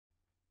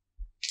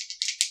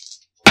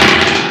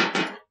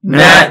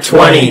Nat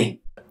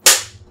 20!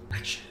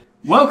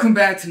 Welcome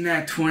back to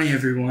Nat 20,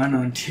 everyone,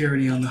 on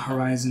Tyranny on the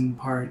Horizon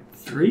Part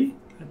 3,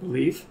 I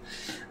believe.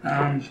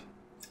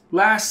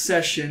 Last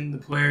session, the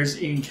players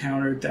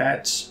encountered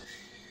that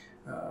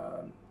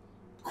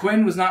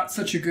Quinn was not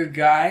such a good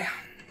guy,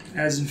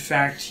 as in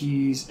fact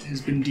he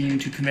has been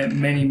deemed to commit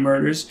many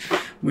murders,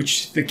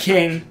 which the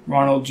king,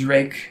 Ronald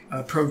Drake,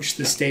 approached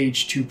the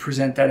stage to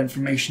present that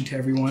information to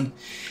everyone.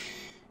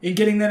 In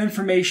getting that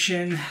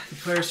information, the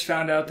players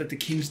found out that the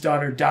king's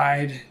daughter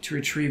died to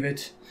retrieve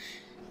it,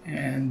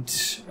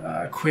 and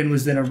Quinn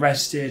was then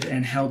arrested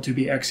and held to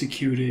be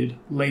executed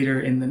later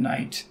in the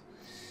night.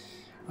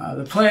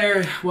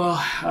 Arden,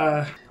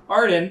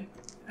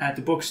 at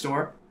the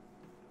bookstore,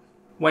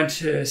 went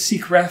to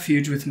seek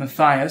refuge with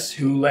Matthias,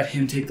 who let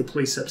him take the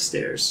place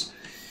upstairs.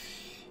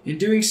 In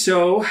doing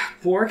so,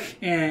 Bork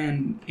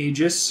and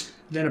Aegis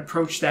then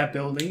approached that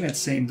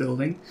same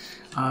building,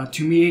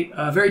 to meet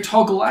a very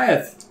tall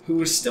Goliath, who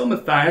was still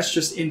Matthias,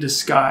 just in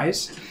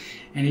disguise,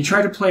 and he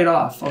tried to play it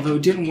off, although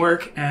it didn't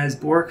work, as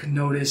Bork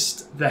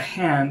noticed the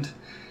hand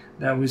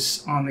that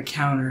was on the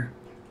counter,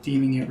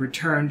 deeming it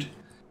returned.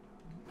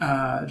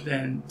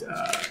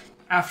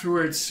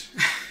 Afterwards,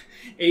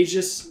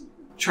 Aegis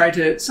tried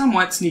to,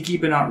 somewhat sneaky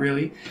but not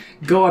really,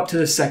 go up to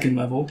the second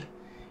level,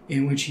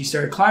 in which he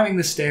started climbing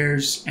the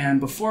stairs, and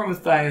before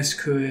Matthias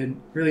could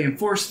really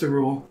enforce the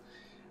rule,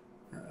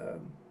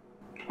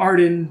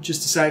 Arden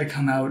just decided to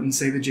come out and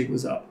say the jig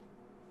was up.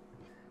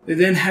 They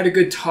then had a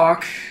good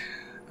talk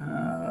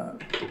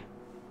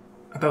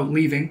about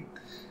leaving,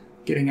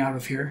 getting out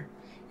of here,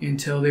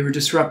 until they were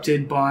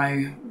disrupted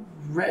by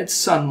red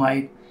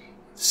sunlight,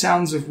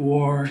 sounds of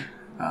war,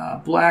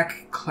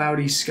 black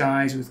cloudy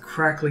skies with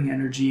crackling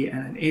energy,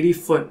 and an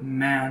 80-foot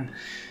man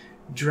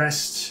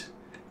dressed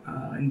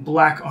in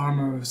black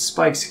armor with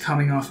spikes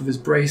coming off of his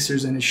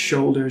bracers and his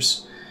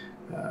shoulders,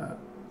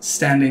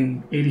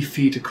 standing 80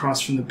 feet across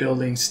from the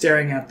building,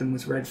 staring at them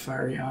with red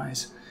fiery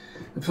eyes.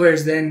 The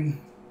players then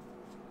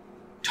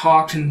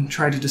talked and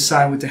tried to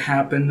decide what to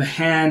happen. The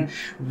hand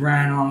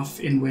ran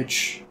off, in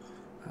which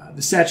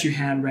the statue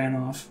hand ran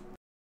off,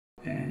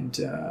 and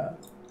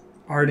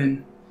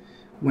Arden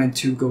went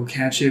to go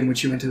catch it, in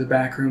which he went to the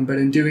back room. But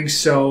in doing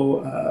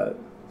so,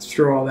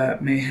 through all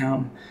that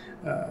mayhem,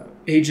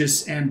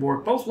 Aegis and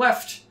Bork both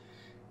left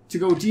to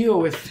go deal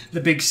with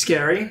the big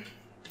scary.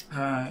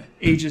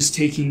 Aegis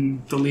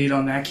taking the lead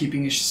on that,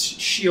 keeping his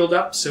shield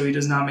up so he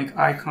does not make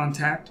eye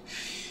contact.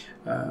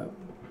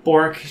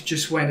 Bork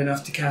just went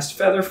enough to cast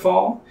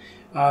Featherfall,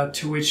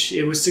 to which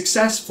it was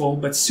successful,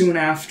 but soon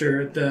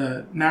after,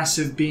 the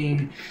massive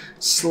being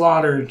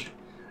slaughtered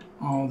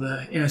all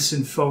the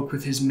innocent folk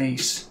with his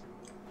mace.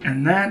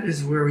 And that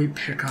is where we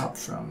pick up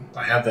from.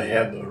 I have the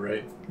hand though,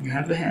 right? You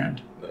have the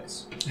hand.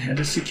 Nice. The hand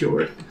is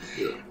secured.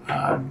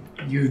 Yeah.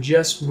 You've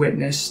just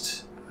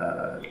witnessed,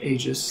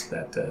 Aegis,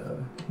 that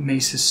the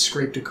mace is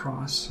scraped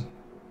across,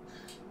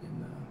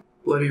 and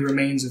bloody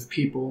remains of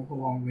people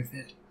along with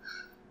it.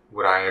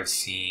 Would I have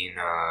seen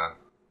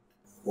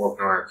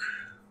Borgnark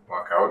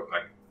walk out,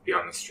 like, be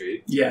on the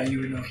street? Yeah, you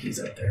would know he's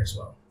up there as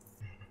well.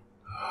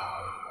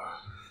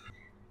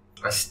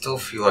 I still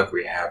feel like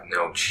we have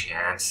no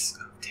chance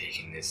of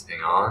taking this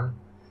thing on,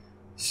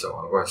 so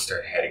I'm going to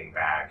start heading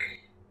back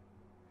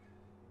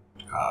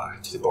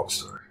to the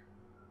bookstore.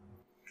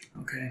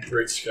 Okay.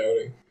 Great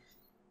scouting.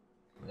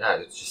 Yeah,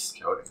 it's just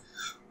scouting.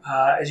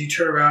 As you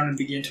turn around and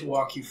begin to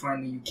walk, you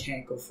find that you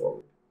can't go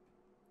forward.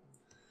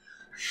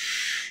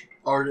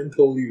 Arden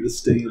told you to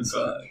stay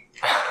inside.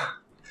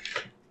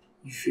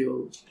 You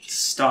feel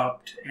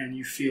stopped, and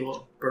you feel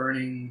a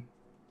burning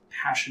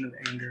passion of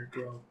anger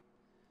grow.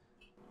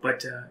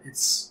 But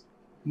it's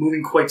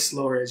moving quite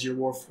slower as your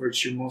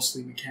Warforged. You're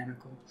mostly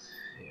mechanical,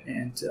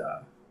 and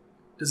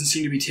doesn't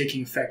seem to be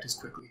taking effect as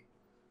quickly.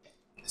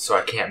 So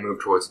I can't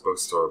move towards the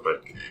bookstore,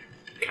 but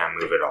can I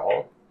move at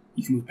all?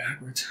 You can move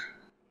backwards,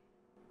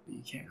 but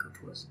you can't go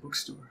towards the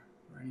bookstore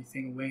or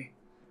anything away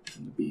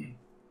from the being.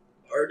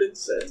 Arden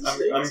says I'm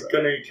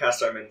gonna cast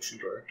Dimension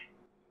Door.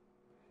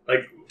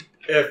 Like,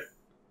 if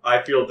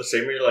I feel the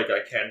same way, like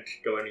I can't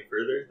go any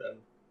further,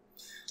 then...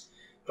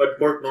 But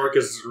Borgnark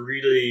is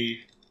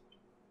really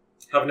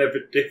having a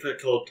bit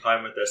difficult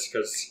time with this,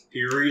 because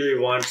he really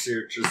wants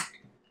to just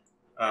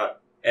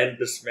end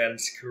this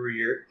man's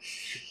career,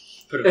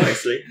 put it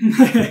nicely.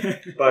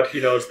 But he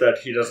knows that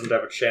he doesn't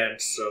have a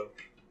chance, so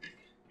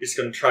he's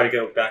gonna try to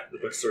go back to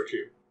the bookstore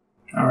too.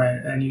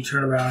 Alright, and you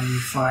turn around and you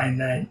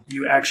find that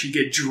you actually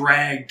get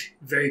dragged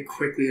very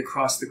quickly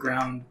across the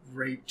ground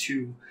right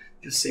to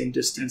the same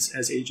distance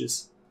as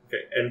Aegis.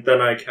 Okay, and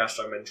then I cast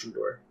Dimension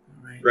Door.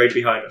 Right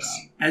behind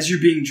us. As you're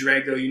being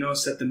dragged, though, you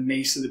notice that the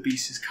mace of the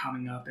beast is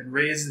coming up, and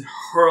right as it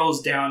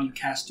hurls down, you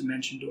cast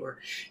Dimension Door,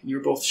 and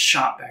you're both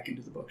shot back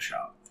into the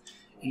bookshop.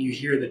 And you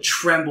hear the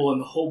tremble,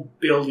 and the whole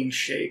building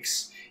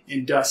shakes,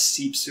 and dust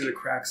seeps through the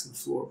cracks of the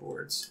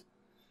floorboards.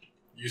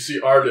 You see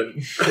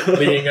Arden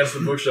leaning against the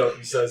bookshelf.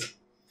 He says,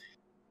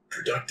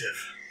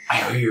 "Productive.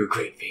 I owe you a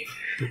great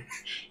favor."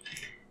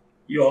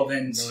 You all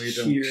then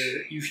hear,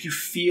 you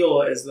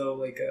feel as though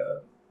like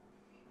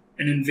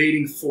an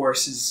invading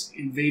force is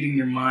invading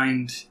your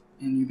mind,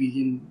 and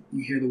you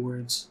hear the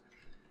words,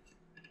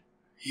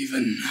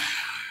 Even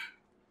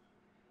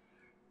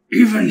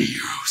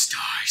heroes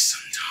die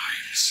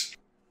sometimes.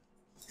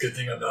 Good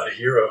thing I'm not a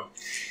hero.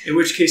 In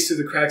which case, through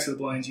the cracks of the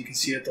blinds, you can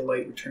see that the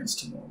light returns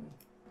to normal,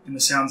 and the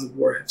sounds of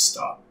war have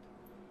stopped.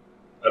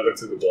 I look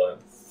through the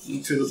blind. You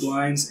look through the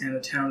blinds, and the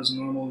town is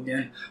normal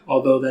again,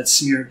 although that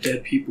smear of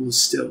dead people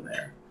is still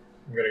there.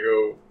 I'm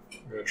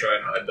gonna try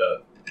and hide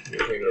that. I'm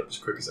gonna clean it up as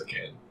quick as I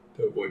can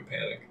to avoid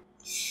panic.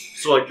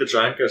 So, like, the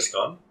giant guy's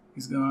gone?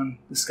 He's gone.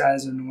 The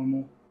skies are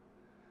normal.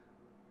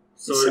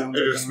 So The sounds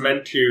it are was gone.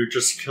 meant to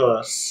just kill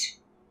us,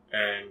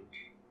 and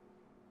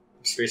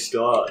space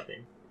still out, I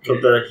think. Kill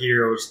the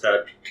heroes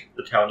that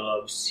the town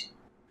loves.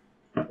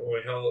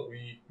 Holy hell,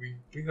 we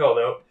held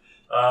out.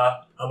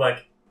 I'm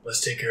like,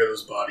 let's take care of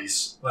those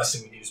bodies. Last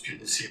thing we need is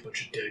people to see a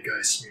bunch of dead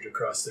guys smeared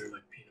across there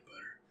like peanut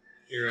butter.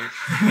 You're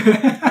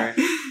right. Alright.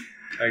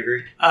 I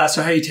agree.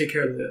 So how do you take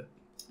care of the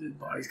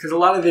bodies? Because a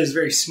lot of it is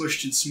very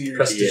smushed and smeared.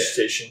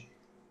 Prestidigitation.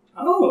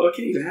 Oh,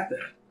 okay, you have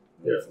that.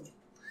 Yeah.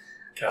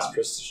 Cast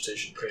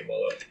prestidigitation, clean them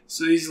all up.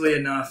 So easily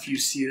enough, you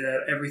see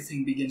that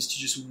everything begins to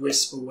just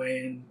wisp away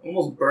and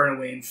almost burn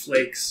away in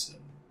flakes.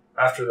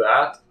 After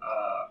that,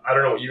 I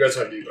don't know what you guys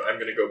want to do, but I'm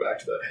going to go back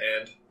to that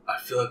hand. I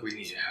feel like we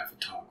need to have a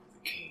talk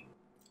with the king.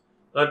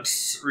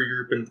 Let's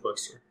regroup in the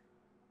bookstore.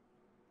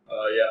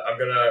 Yeah, I'm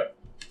going to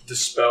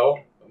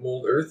dispel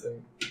mold earth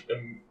and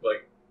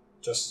like,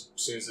 just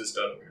as soon as it's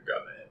done, I'm going to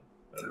grab my hand.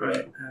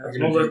 Alright. I'm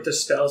gonna Mold the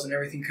spells and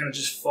everything kind of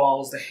just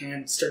falls. The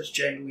hand starts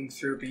jangling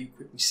through, but you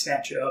quickly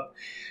snatch it up,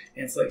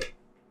 and it's like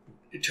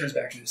it turns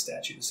back into a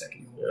statue the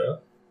second you hold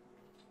it.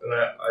 Yeah. And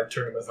I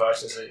turn to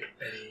Matthias and say,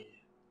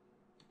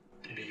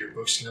 any of your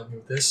books can help me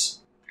with this?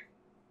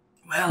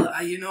 Well,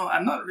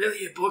 I'm not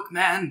really a book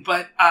man,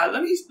 but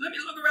let me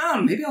look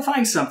around. Maybe I'll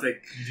find something.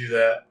 You do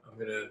that, I'm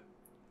going to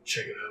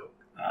check it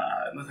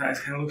out.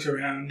 Matthias kind of looks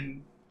around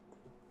and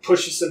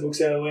pushes some books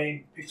out of the way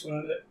and picks one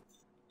of it.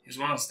 Here's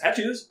one of the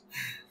statues.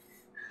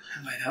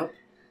 That might help.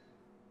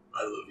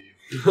 I love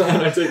you.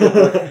 And I take the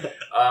book.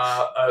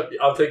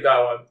 I'll take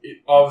that one.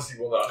 It obviously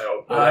will not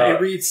help.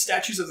 It reads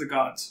Statues of the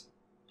Gods.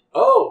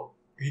 Oh!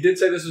 He did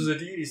say this was a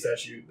deity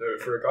statue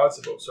for a god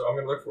symbol, so I'm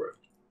going to look for it.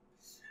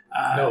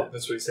 No,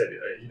 that's what he said.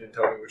 He didn't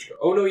tell me which god.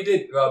 Oh, no, he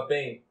did.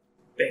 Bane.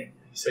 Bane.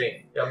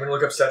 Bane. Yeah, I'm going to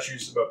look up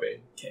statues about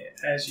Bane. Okay,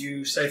 as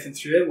you siphon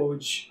through it, what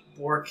would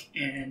Bork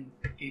and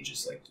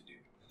Aegis like to do?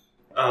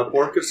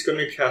 Bork is going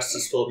to cast a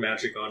spell of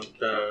magic on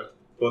the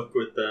book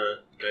with the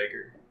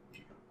dagger.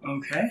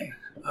 Okay.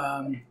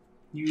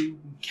 You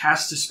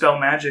cast a spell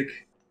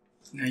magic.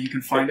 Now you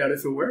can find out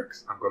if it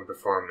works. I'm going to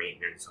perform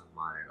maintenance on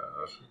my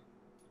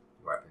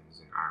weapons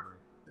and armor.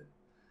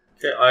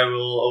 Okay, I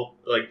will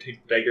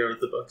take the dagger out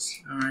of the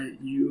books. Alright,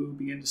 you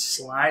begin to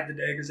slide the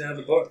daggers out of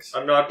the books.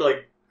 I'm not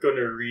going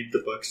to read the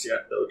books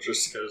yet though,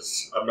 just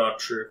because I'm not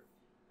sure.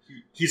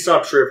 He's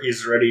not sure if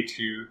he's ready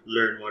to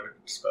learn what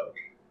it's about.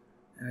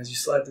 And as you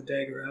slide the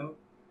dagger out,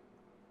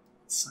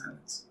 it's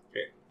silence.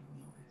 Okay.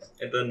 No noise.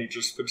 And then he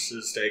just puts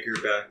his dagger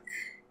back.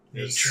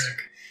 Neat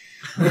trick.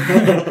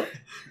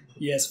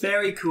 Yes,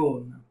 very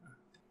cool.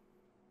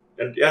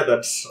 And yeah,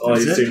 that's all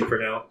That's he's it? doing for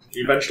now.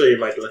 Eventually he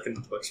might look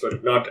into the books,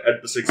 but not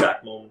at this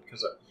exact moment,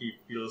 because he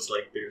feels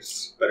like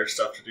there's better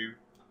stuff to do.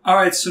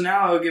 Alright, so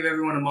now I'll give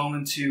everyone a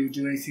moment to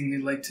do anything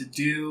they'd like to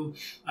do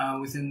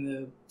within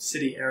the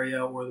city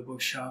area or the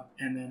bookshop,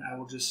 and then I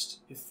will just,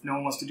 if no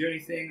one wants to do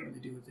anything, or they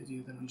do what they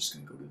do, then I'm just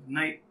going to go to the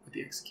night with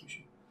the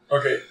execution.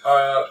 Okay,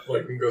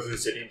 we can go through the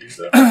city and do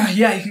stuff.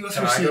 Yeah, you can go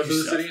through Can I the go city. through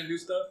the stuff. city and do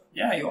stuff?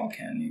 Yeah, you all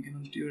can. You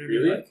can do whatever you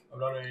Really? like. I'm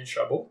not in any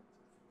trouble.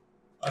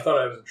 I thought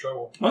I was in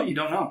trouble. Well, you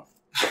don't know.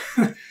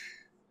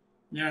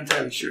 You're not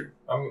entirely sure.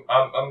 I'm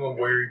a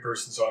wary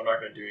person, so I'm not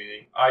going to do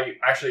anything. I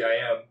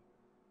am.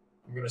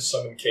 I'm going to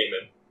summon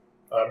Cayman.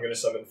 I'm going to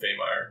summon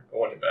Faemire. I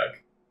want him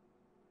back.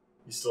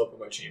 He's still up in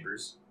my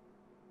chambers.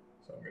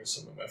 So I'm going to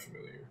summon my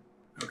familiar.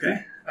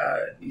 Okay.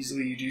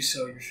 Easily you do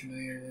so. Your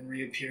familiar then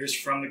reappears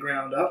from the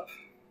ground up.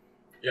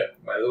 Yeah,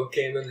 my little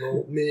Cayman,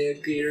 little mini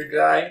gator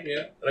guy.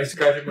 Yeah, and I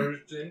scratch him on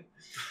his chin.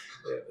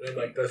 Yeah, and I'm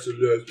like, that's what it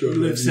is. He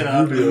lifts it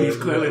up and he's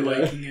clearly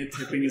liking it,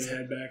 tipping his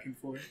head back and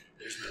forth.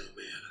 There's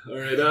my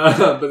little man.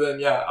 Alright, but then,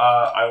 yeah,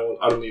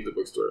 I don't leave the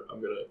bookstore. I'm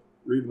going to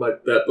read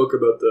that book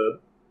about the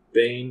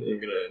Bane and I'm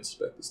going to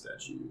inspect the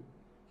statue.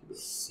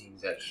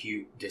 Seems that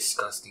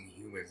disgusting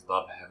humans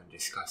love having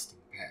disgusting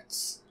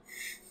pets.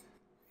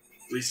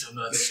 At least I'm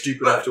not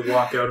stupid enough to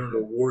walk out into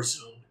a war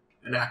zone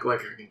and act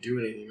like I can do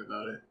anything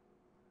about it.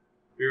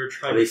 We were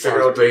trying At to least I figure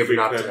was out brave if we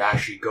enough could... to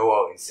actually go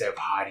out instead of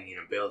hiding in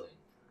a building.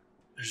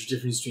 There's a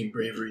difference between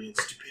bravery and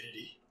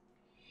stupidity.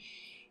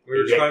 We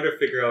were trying to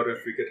figure out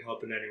if we could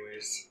help in any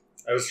ways.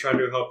 I was trying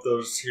to help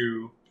those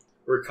who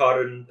were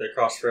caught in the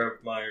crossfire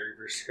of my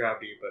reverse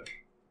gravity, but...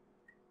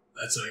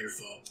 That's not your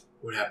fault.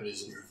 What happened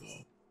isn't your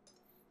fault.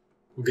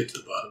 We'll get to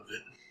the bottom of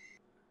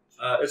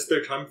it. Is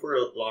there time for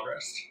a long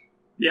rest?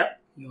 Yep.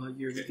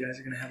 You guys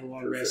are going to have a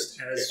long rest.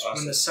 Perfect. As Okay,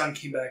 awesome. when the sun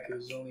came back, it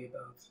was only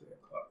about 3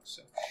 o'clock.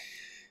 So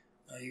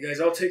you guys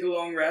all take a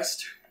long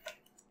rest.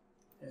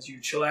 as you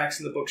chillax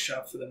in the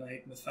bookshop for the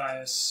night,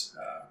 Matthias,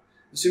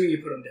 assuming you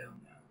put him down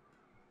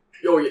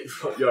now. Oh yeah,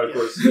 yeah, of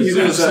course. You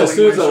know, As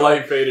soon as the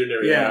light faded and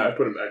everything, Yeah. I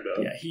put him back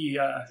down. Yeah, he.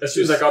 As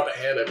soon as I got the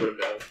hand, I put him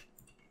down.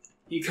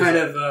 He kind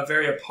of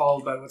very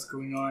appalled by what's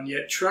going on,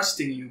 yet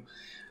trusting you,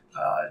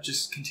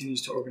 just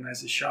continues to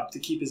organize his shop to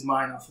keep his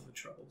mind off of the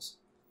troubles.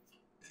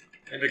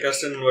 And I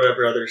guess in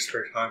whatever other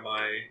spare time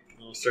I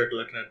will start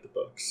looking at the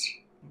books.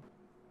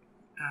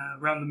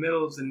 Around the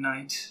middle of the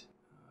night,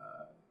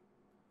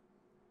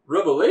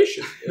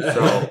 Revelation.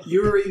 So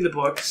you were reading the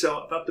book, so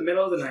about the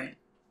middle of the night,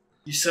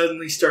 you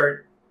suddenly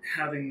start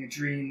having a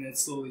dream that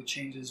slowly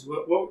changes.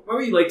 What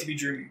would you like to be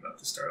dreaming about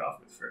to start off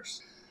with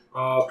first?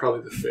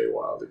 Probably the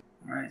Feywild.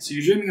 Alright, so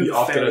you're dreaming of He the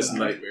often has Feywild.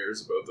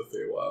 nightmares about the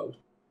Feywild.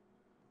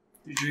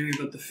 You're dreaming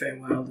about the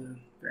Feywild, a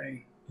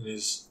very It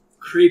is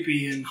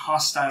creepy and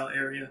hostile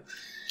area.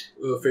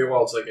 the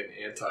Feywild's like an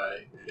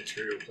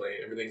anti-material plane.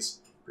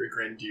 Everything's very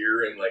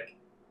grandeur and like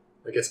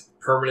it's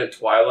permanent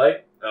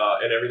twilight,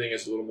 and everything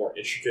is a little more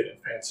intricate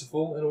and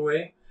fanciful in a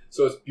way.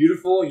 So it's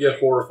beautiful yet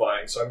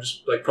horrifying. So I'm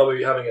just like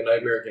probably having a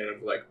nightmare again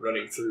of like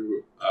running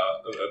through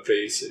a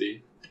bay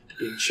city,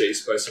 being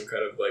chased by some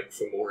kind of like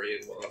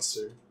Fomorian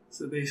monster.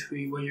 So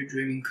basically what you're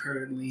dreaming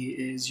currently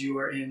is you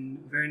are in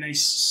a very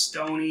nice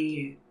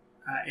stony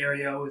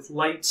area with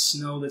light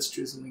snow that's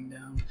drizzling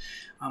down.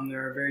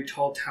 There are very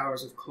tall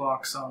towers with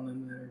clocks on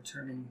them that are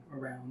turning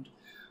around.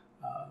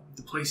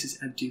 The place is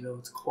empty though,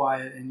 it's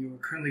quiet, and you are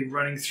currently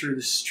running through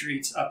the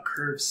streets, up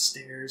curved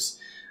stairs,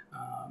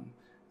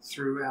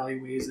 through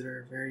alleyways that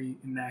are very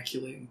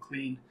immaculate and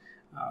clean.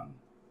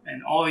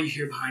 And all you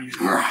hear behind you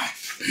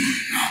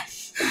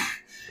is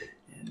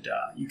and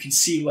you can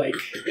see, like,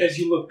 as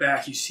you look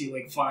back, you see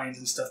like vines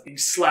and stuff being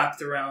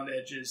slapped around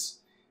edges.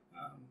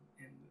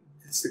 And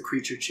it's the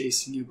creature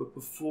chasing you, but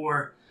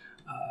before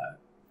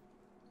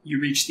you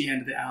reach the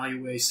end of the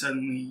alleyway,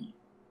 suddenly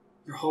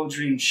your whole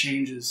dream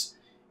changes,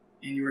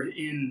 and you are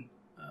in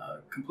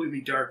a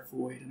completely dark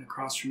void, and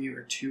across from you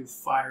are two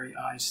fiery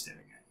eyes staring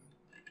at you.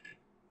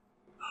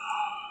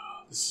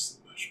 This is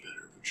much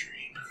better of a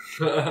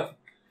dream.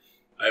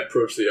 I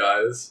approach the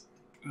eyes.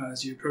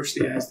 As you approach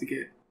the eyes, they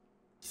get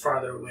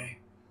farther away,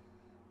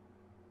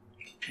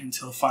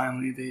 until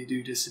finally they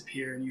do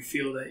disappear, and you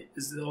feel that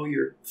as though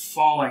you're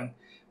falling,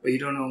 but you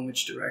don't know in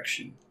which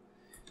direction.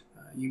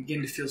 You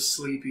begin to feel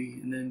sleepy,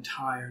 and then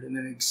tired, and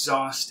then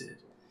exhausted,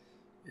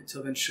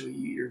 until eventually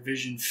your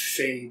vision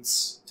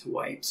fades to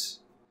white.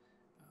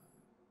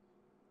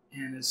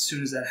 And as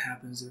soon as that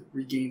happens, it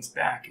regains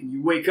back, and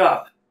you wake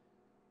up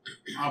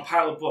on a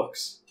pile of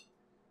books.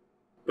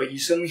 But you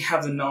suddenly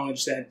have the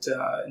knowledge that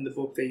in the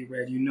book that you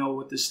read, you know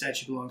what this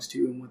statue belongs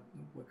to and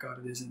what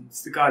god it is. And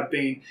it's the god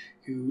Bane,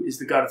 who is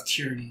the god of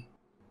tyranny.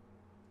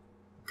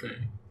 Okay.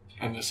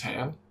 And this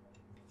hand?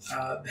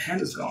 The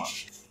hand is gone.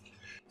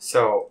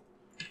 So,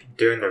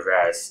 during the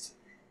rest,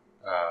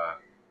 I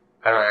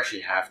don't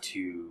actually have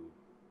to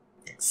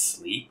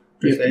sleep.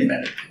 per You have to se.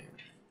 meditate.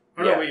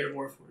 Oh Yeah. no, wait, you're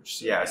Warforged.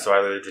 So Yeah, so I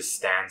literally just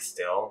stand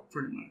still,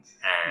 pretty much.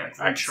 and Like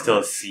I can recharge.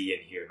 still see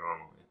and hear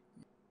normally.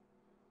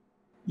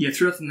 Yeah,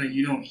 throughout the night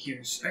you don't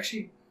hear.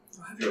 Actually,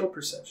 I'll have your roll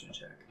perception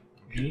check.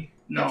 Me?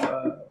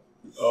 No,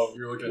 Oh,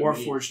 you're looking at me.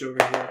 Warforged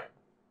over here.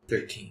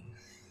 13.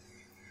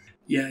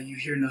 Yeah, you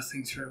hear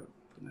nothing throughout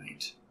the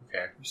night.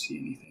 Okay. Or see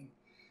anything.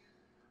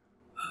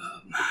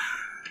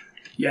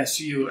 Yeah,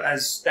 so you,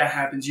 as that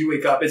happens, you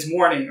wake up. It's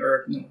morning,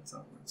 or no, it's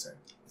not morning, sorry.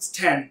 It's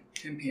 10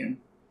 p.m.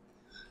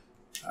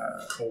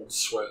 Cold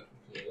sweat.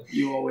 Yeah.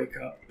 You all wake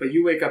up. But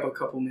you wake up a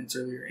couple minutes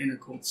earlier in a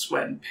cold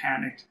sweat and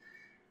panicked.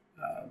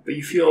 But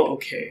you feel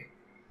okay.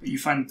 But you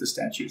find that the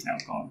statue is now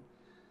gone.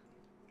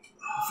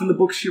 From the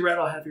books you read,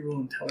 I'll have you roll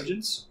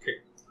intelligence. Okay.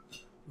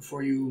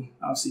 Before you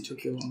obviously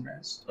took your long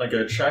rest. Like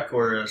a check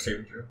or a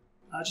saving throw?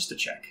 Just a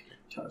check.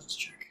 Intelligence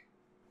check.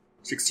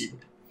 16.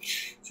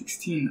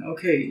 16.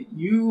 Okay,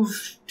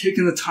 you've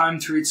taken the time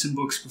to read some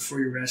books before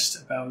your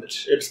rest about...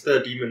 It's the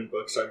demon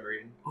books I'm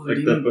reading. Oh, the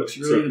demon books.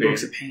 You're reading the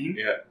books of pain?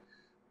 Yeah.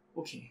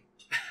 Okay.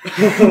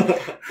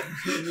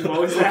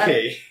 What was that?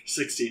 Okay.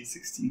 16.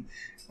 16.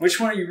 Which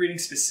one are you reading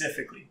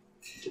specifically?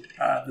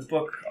 The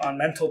book on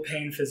mental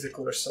pain,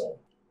 physical, or soul?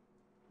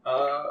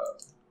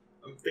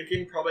 I'm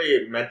thinking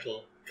probably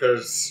mental,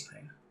 because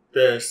Pain.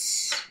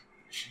 this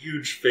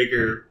huge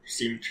figure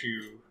seemed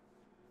to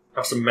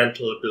have some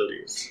mental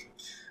abilities.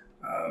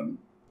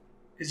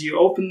 As you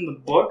open the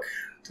book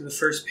to the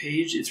first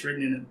page, it's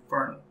written in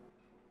Infernal.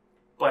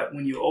 But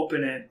when you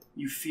open it,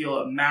 you feel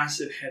a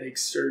massive headache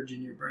surge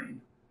in your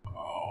brain.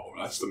 Oh,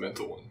 that's the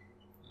mental one.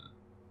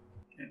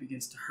 And it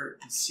begins to hurt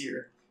and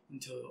sear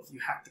until you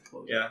have to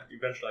close it. Yeah,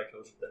 eventually I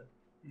close it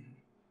then. Mhm.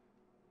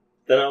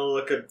 Then I'll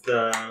look at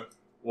the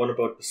one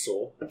about the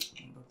soul. What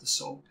about the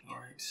soul?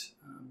 Alright.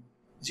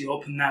 As you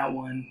open that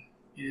one,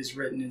 it is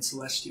written in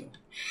Celestial.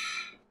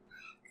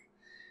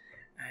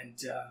 And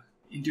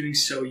in doing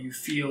so, you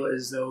feel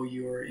as though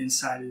your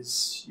inside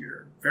is,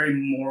 your very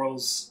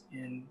morals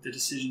and the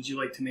decisions you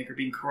like to make are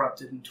being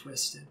corrupted and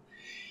twisted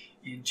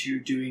into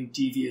doing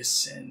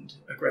devious and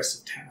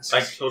aggressive tasks.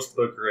 I closed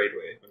the book right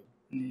away.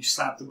 And you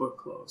slap the book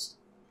closed.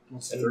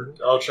 What's the third one?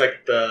 I'll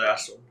check the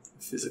last one.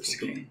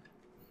 Physical gain.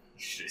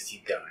 Should have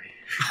seen die.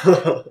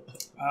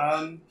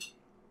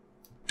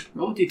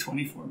 Roll a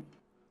d20 for me.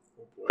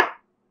 Oh boy.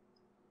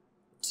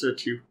 It's a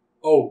 2.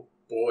 Oh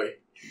boy.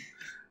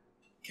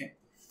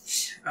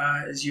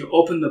 As you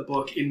open the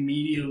book,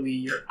 immediately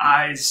your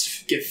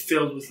eyes get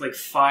filled with like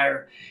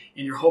fire,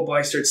 and your whole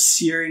body starts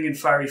searing in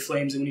fiery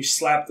flames. And when you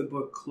slap the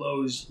book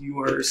closed, you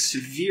are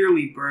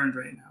severely burned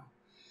right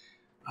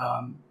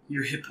now.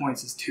 Your hit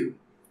points is 2.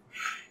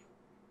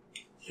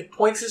 Hit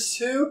points is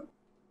 2?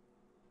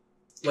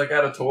 Like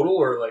out of total,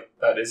 or like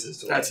that is his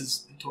total? That's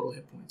his total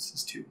hit points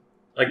is 2.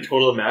 Like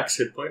total max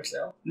hit points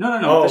now? No.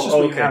 Oh, that's just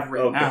what okay, you have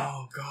right okay. now.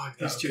 Oh god,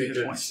 These okay, 2 hit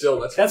good. points.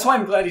 Still, That's why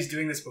I'm glad he's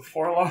doing this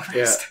before a long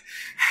rest.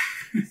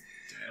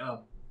 Damn.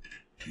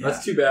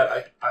 That's too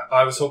bad.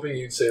 I was hoping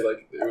you'd say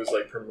like it was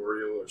like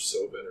Primordial or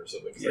Sylvan or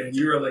something. Yeah,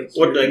 you were like...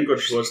 What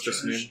language was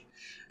this in?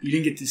 You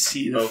didn't get to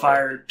see. The Okay.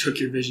 fire took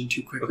your vision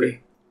too quickly. Okay.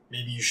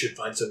 Maybe you should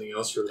find something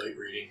else for light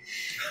reading.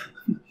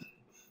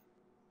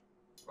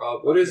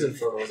 What is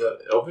Infernal? Is that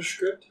Elvish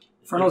script?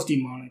 Infernal's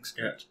demonic.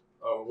 Yeah.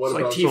 Oh, what It's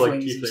about like so, like, tieflings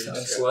and tieflings? stuff.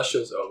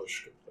 Celestial's Elvish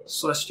script. Though.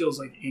 Celestial's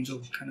like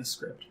angel kind of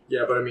script.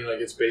 Yeah, but I mean, like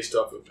it's based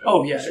off of. Oh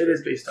Elvish yeah, it script.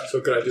 is based on.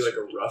 So could I do like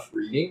a rough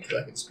reading? Because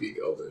I can speak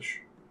Elvish,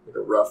 like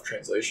a rough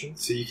translation.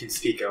 So you can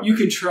speak out. You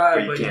can try,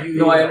 But you but can't. you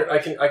No, I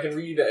can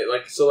read it.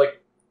 Like so,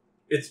 like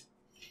it's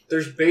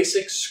there's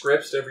basic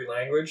scripts to every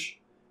language,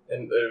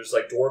 and there's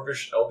like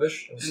Dwarvish,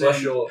 Elvish, and And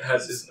Celestial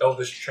has his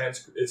Elvish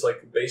It's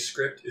like the base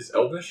script is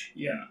Elvish,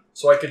 Yeah,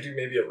 so I could do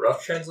maybe a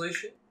rough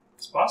translation.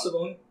 it's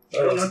possible. I I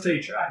don't don't know. know until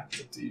you try.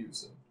 It's up to you.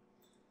 So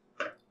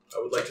I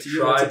would like to You,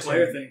 try that's a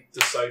player to thing.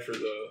 decipher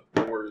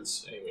the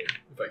words anyway,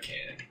 if I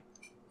can,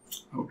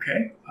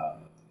 Okay.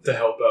 to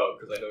help out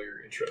because I know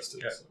you're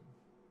interested. Yeah. So.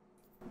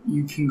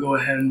 You can go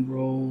ahead and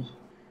roll,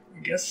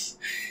 I guess,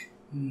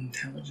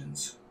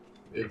 intelligence.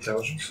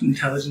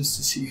 Intelligence.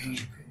 To see how you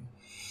can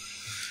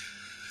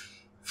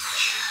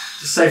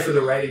decipher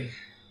the writing.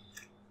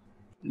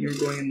 You're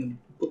going in the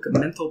Book of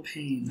Mental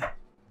Pain.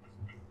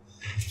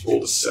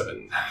 Roll a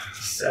 7.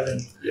 7.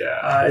 Yeah.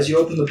 As you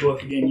open the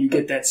book again, you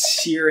get that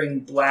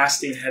searing,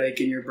 blasting headache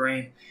in your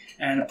brain.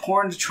 And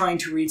upon trying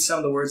to read some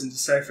of the words and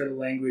decipher the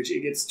language,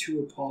 it gets too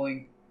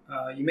appalling.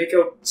 You make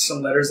out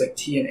some letters like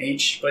T and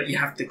H, but you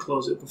have to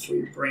close it before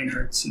your brain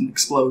hurts and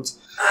explodes.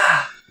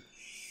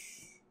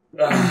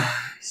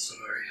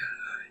 Sorry.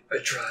 I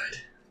tried.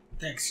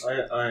 Thanks.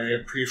 I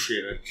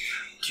appreciate it.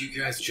 Do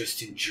you guys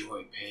just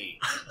enjoy pain?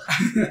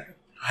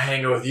 I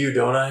hang out with you,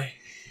 don't I?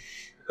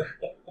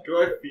 Do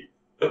I feel...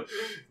 Can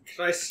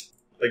I,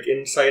 like,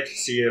 insight to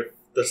see if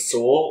the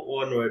soul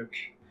one would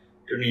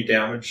do any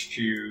damage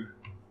to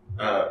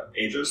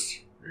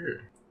Aegis?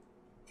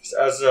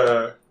 As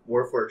a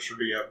warforged, should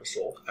he have a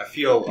soul? I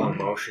feel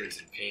emotions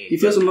and pain. He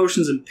feels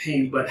emotions and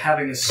pain, but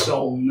having a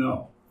soul,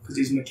 no. Because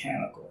he's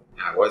mechanical.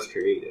 I was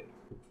created.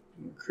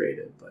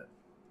 Created, but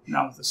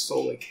not with a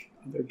soul like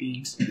other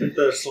beings.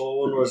 The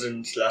soul one was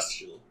in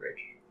Celestial, right?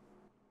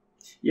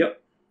 Yep.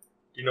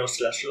 Do you know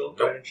Celestial? Nope.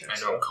 by any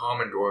chance? I know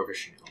Common,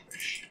 Dwarvish, and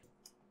Elvish.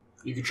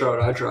 You could try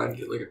what I tried and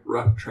get like a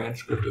rough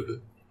transcript of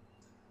it.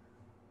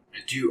 I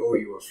do owe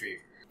you a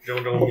favor.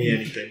 Don't owe me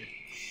anything.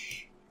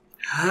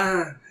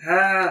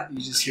 You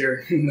just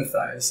hear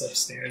Matthias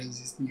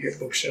upstairs. You hear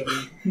book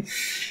shoving.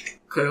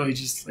 Clearly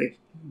just like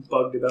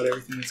bugged about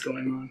everything that's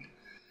going on.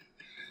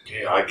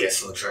 Okay, I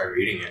guess I'll try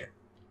reading it.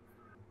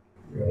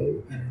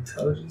 Roll an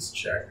intelligence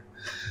check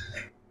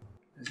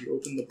as you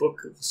open the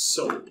book of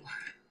soul.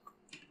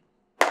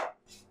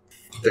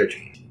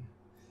 13.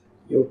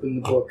 You open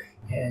the book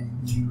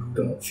and you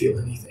don't feel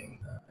anything.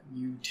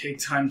 You take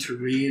time to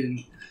read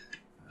and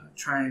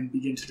try and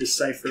begin to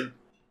decipher.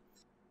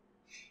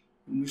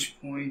 At which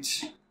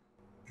point,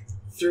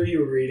 through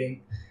your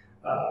reading,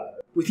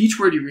 with each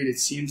word you read, it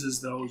seems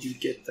as though you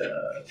get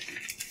the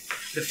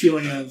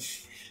feeling of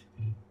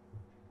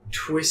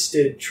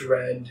twisted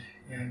dread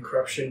and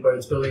corruption, but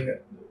it's building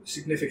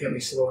significantly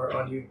slower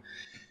on you.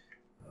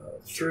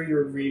 Through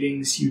your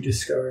readings, you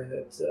discover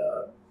that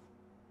the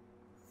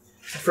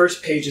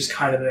first page is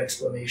kind of an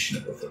explanation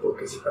of what the book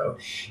is about,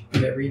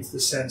 and it reads the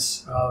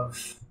sense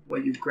of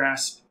what you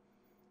grasp.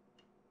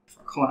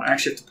 Hold on, I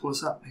actually have to pull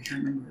this up. I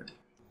can't remember it.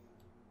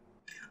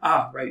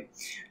 Right.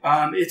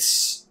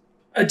 It's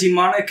a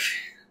demonic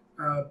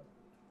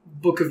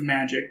book of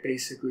magic,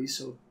 basically,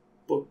 so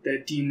a book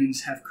that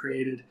demons have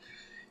created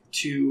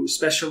to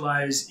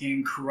specialize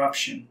in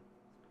corruption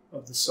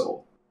of the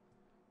soul.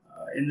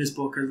 In this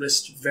book are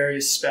listed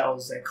various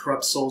spells that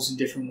corrupt souls in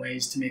different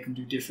ways to make them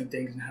do different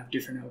things and have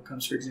different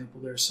outcomes. For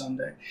example, there are some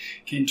that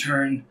can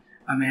turn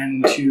a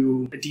man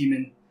into a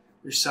demon.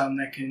 There's some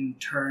that can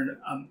turn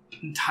an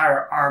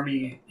entire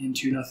army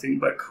into nothing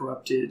but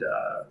corrupted,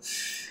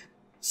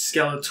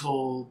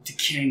 skeletal,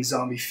 decaying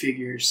zombie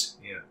figures,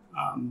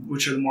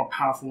 which are the more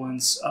powerful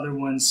ones. Other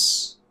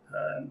ones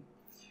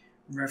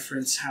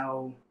reference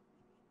how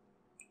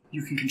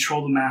you can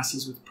control the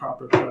masses with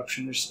proper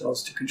corruption. There's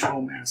spells to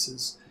control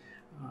masses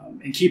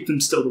and keep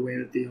them still the way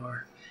that they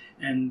are.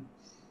 And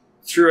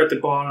through at the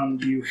bottom,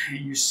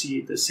 you see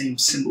the same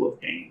symbol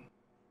of Bane.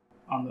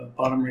 on the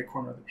bottom right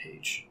corner of the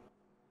page.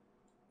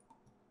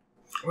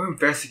 We're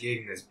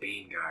investigating this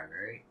Bane guy,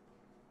 right?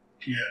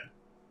 Yeah.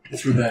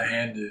 That's where that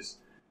hand is.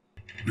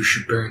 We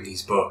should burn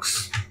these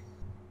books.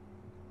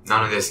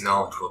 None of this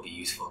knowledge will be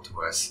useful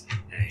to us,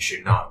 and it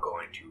should not go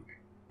into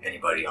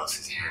anybody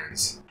else's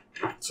hands.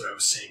 That's what I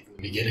was saying from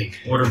the beginning.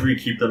 What if we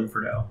keep them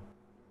for now?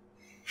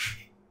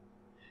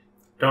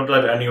 Don't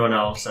let anyone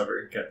else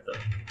ever get them.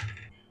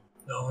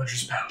 Knowledge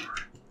is power.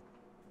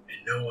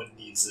 And no one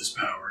needs this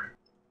power.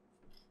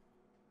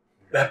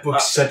 That book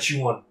set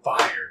you on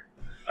fire.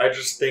 I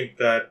just think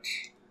that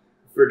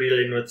if we're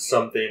dealing with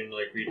something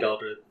like we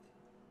dealt with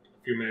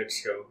a few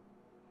minutes ago,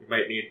 we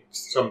might need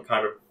some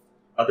kind of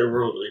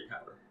otherworldly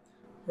power.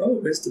 Roll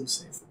a wisdom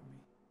save for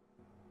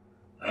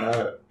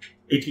me.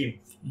 18.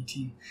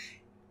 18.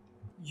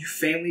 You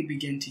faintly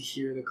begin to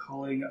hear the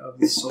calling of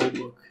the soul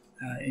book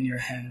in your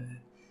head.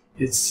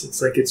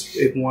 It's like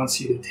it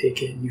wants you to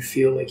take it, and you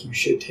feel like you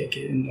should take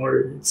it in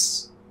order.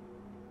 It's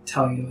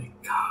telling you,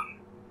 like, come,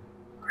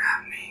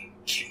 grab me,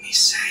 keep me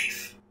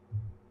safe,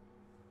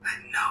 let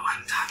no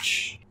one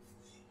touch.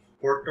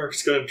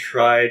 Borknork's gonna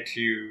try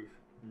to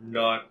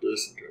not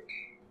listen to it.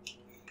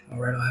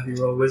 Alright, I'll have you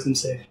roll a wisdom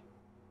save.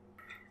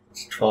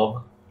 It's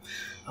 12.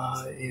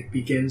 It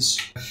begins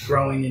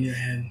growing in your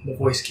head. The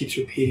voice keeps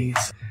repeating,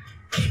 it's,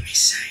 keep me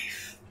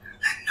safe,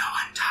 let no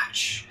one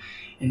touch.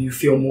 And you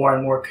feel more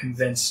and more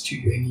convinced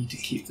you need to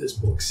keep this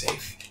book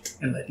safe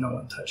and let no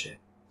one touch it.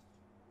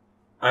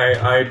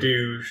 I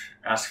do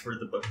ask for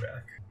the book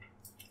back.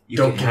 You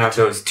can have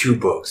those 2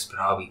 books, but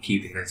I'll be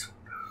keeping this one.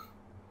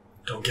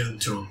 Don't give them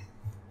to him.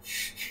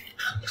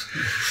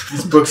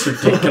 These books are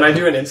deep. Can I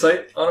do an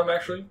insight on them,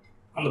 actually?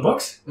 On the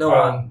books? No,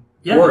 on...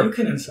 Yeah, Word. you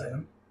can insight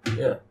them.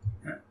 Yeah.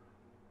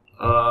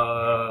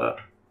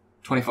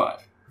 25.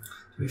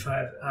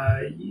 25.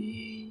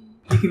 You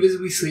can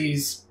visibly see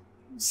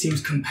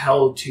seems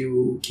compelled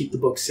to keep the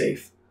book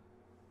safe.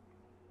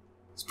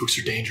 These books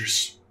are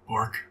dangerous,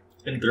 Bork.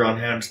 In the wrong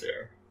hands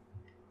there.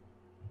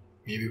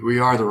 Maybe we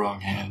are the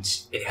wrong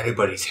hands. In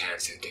anybody's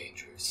hands, they're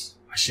dangerous.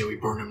 I say we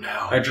burn them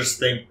now. I just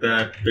think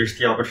that there's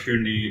the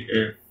opportunity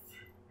if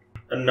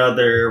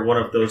another one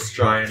of those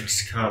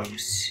giants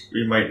comes,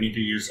 we might need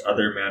to use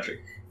other magic.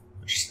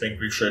 I just think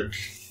we should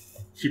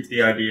keep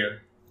the idea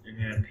in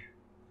hand.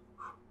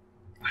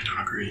 I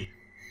don't agree.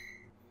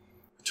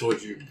 I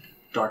told you,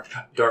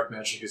 dark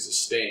magic is a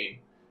stain.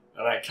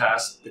 And I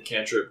cast the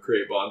cantrip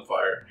Create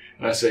Bonfire.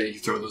 And I say, you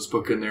throw those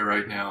books in there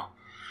right now.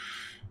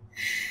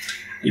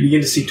 You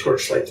begin to see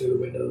torchlight through the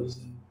windows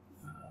and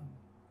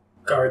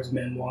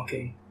guardsmen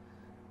walking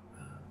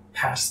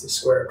past the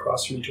square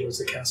across from you towards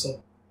the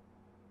castle.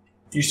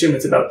 You assume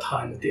it's about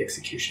time that the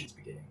execution is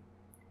beginning.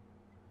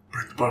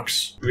 Burn the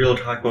books. We'll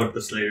talk about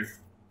this later.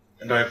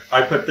 And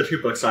I put the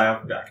 2 books I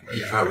have back.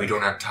 Yeah, we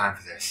don't have time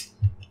for this.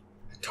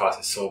 I toss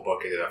a soul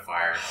book into the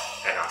fire,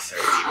 and I'll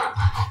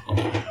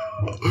start.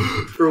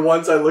 For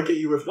once, I look at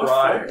you with What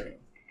pride. fire?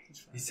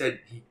 He said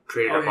he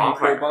created Oh, a yeah,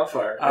 Create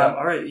bonfire. Bonfire. Yeah.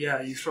 Alright,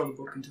 yeah, you throw the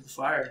book into the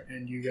fire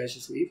and you guys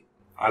just leave.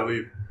 I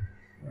leave.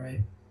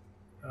 Alright.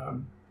 A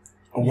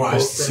You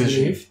wise both then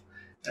decision. leave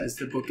as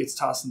the book gets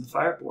tossed in the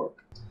fire.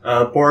 Bork.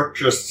 Bork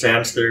just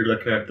stands there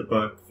looking at the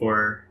book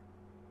for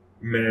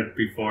a minute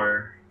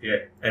before he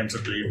ends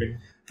up leaving.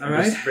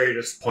 Alright. He's very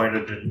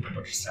disappointed in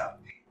what just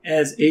happened.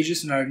 As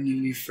Aegis and Arden,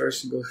 you leave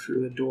first and go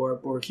through the door,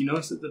 Bork, you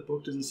notice that the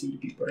book doesn't seem to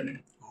be burning.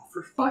 Oh,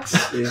 for fuck's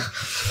sake. I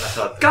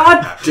thought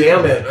God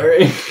damn it.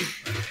 Alright.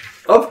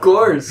 Of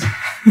course.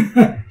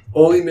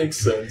 Only makes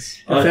sense.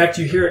 In fact,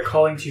 you hear it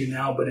calling to you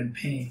now, but in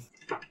pain.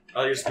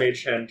 I'll use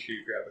Mage Hand to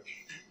grab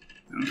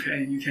it.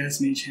 Okay, you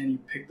cast Mage Hand, you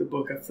pick the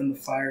book up from the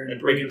fire and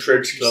And bring making it sure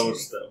towards it's yourself.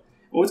 closed, though.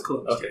 Oh, it's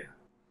closed. Okay.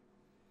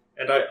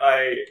 And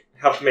I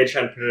have Mage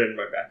Hand put it in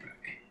my backpack.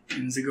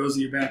 And as it goes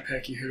in your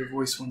backpack, you hear the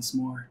voice once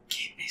more.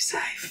 Keep me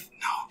safe.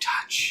 No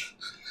touch.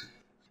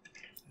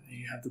 And then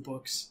you have the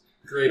books.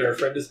 Great, our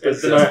friend is And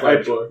then possessed by I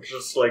a book.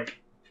 just, like,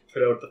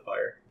 put out the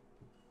fire.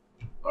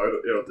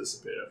 Oh, it'll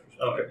dissipate after some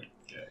time.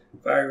 Okay.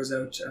 Fire goes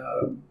out.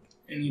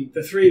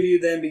 The 3 of you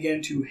then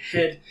begin to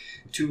head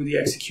to the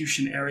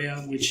execution area,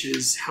 which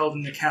is held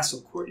in the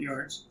castle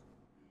courtyards.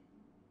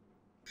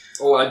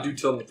 Oh, I do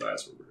tell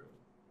Matthias where we're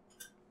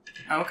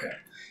going. Okay.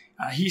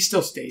 He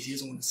still stays. He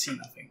doesn't want to see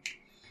nothing.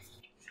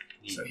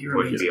 So he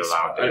wouldn't remains be in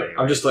allowed to.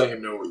 I'm just letting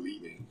him know we're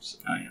leaving. So.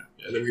 Oh,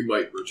 yeah. And then we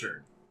might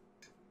return.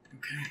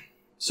 Okay.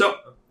 So,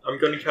 I'm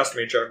going to cast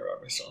Mage Armor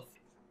on myself.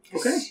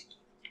 okay.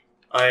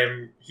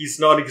 He's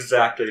not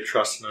exactly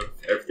trusting of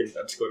everything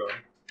that's going on.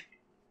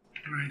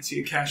 Alright, so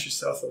you cast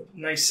yourself a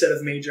nice set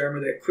of mage armor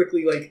that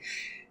quickly, like,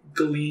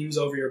 gleams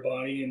over your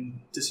body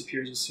and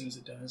disappears as soon as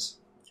it does.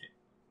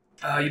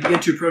 You begin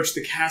to approach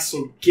the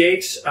castle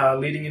gate,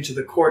 leading into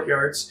the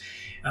courtyards.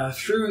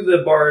 Through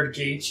the barred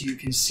gate, you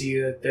can see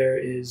that there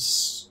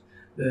is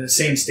the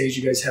same stage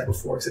you guys had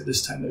before, except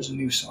this time there's a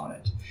noose on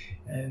it.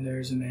 And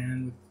there's a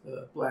man with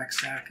a black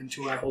sack and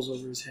 2 eye holes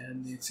over his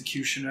head, the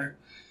executioner.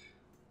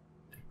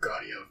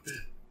 Gaudy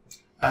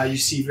outfit. You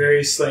see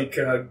various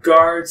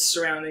guards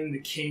surrounding.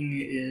 The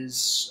king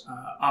is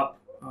up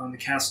on the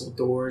castle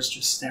doors,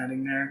 just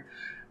standing there.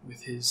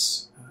 with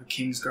his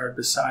Kingsguard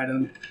beside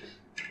him.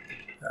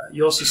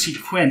 You also see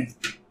Quinn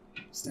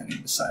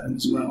standing beside him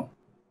as well.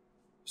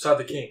 Beside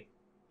the king.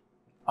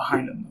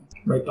 Behind him,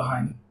 though. Right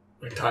behind him.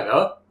 Like tied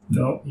up?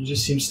 No, you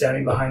just see him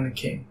standing behind the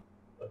king.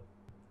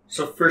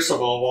 So first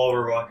of all, while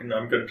we're walking,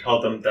 I'm going to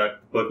tell them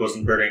that the book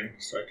wasn't burning,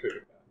 so I took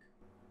it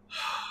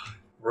back.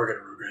 We're going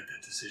to regret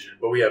that decision,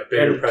 but we have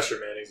bigger pressure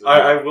mannings.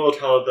 I will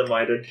tell them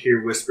I did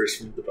hear whispers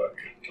from the book,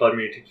 telling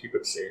me to keep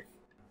it safe.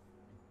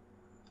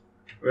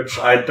 Which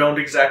I don't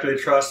exactly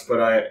trust, but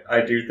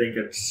I do think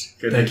it's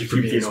good Thank to you for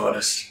keep being these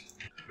honest.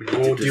 books.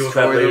 We'll deal with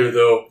that later,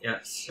 though.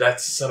 Yes. That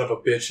son of a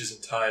bitch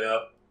isn't tied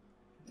up.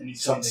 And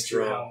he's Something's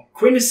pointing to wrong. how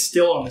Quinn is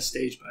still on the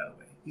stage, by the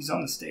way. He's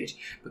on the stage,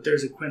 but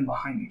there's a Quinn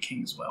behind the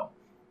king as well.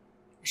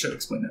 I should have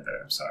explained that better.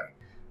 I'm sorry.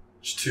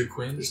 There's two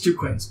queens. There's two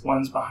Quinns.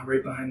 One's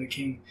right behind the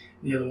king,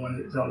 and the other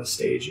one is on the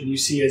stage. And you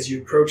see as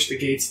you approach the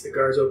gates, the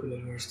guards open the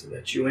doors to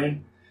let you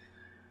in.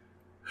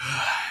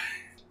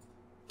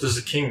 Does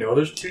the king know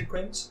there's two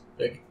queens?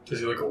 Like, does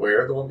he look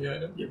aware of the one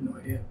behind him? You have no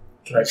idea.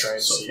 Can I try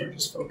and So see far, it?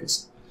 just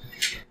focused.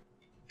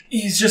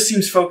 He just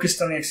seems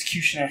focused on the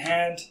execution at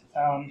hand.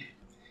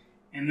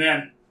 And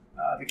then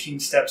the king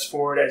steps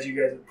forward as you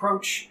guys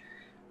approach.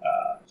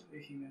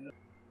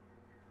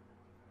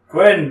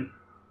 Quinn!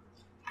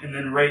 And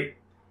then right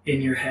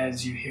in your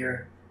heads you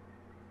hear,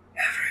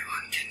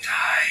 everyone can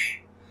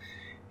die.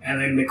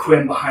 And then the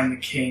Quinn behind the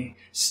king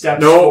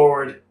steps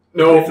forward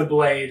with the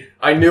blade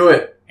I knew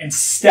it. and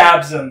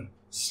stabs him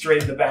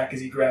straight in the back as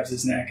he grabs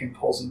his neck and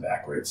pulls him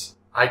backwards.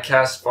 I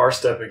cast Far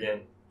Step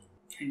again.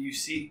 And you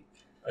see,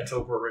 I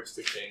teleport right to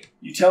the king.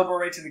 you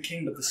teleport right to the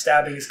king, but the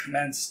stabbing is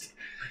commenced.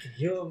 I can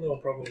heal him though,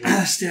 probably.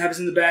 Stabs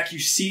in the back. You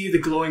see the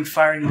glowing,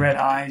 firing red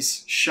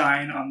eyes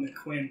shine on the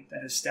Quinn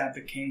that has stabbed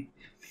the king.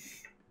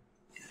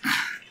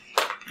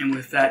 And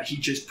with that, he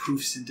just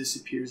poofs and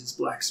disappears as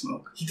black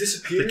smoke. He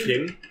disappeared? The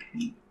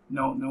king?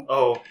 No.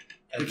 Oh.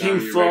 The king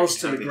falls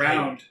to the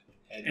ground.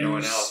 And no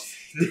one else.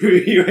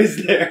 Knew he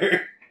was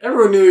there.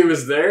 Everyone knew he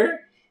was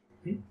there?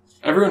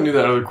 Everyone knew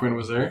that other Quinn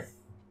was there.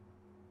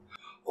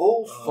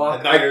 Oh,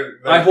 Fuck.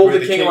 I hold the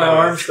king in my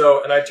arms,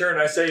 though, and I turn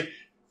and I say,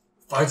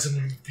 find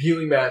some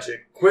healing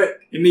magic.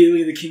 Quick.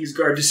 Immediately, the king's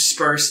guard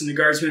disperse, and the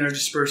guardsmen are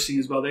dispersing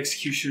as well. The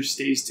executioner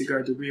stays to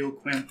guard the real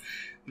Quinn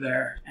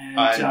there. And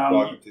I'm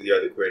walking to the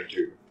other Quinn,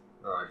 too.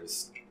 No, I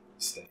just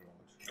stay.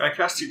 I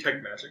cast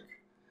Detect Magic.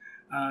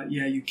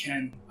 yeah, you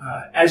can.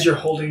 As you're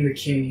holding the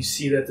king, you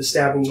see that the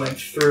stab wound went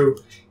through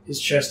his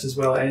chest as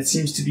well, and it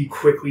seems to be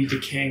quickly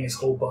decaying his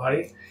whole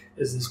body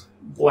as this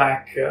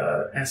black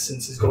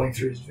essence is going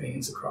through his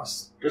veins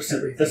across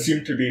everything. This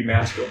seemed to be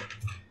magical.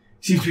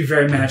 Seems to be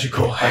very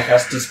magical. I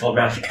cast Dispel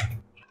Magic.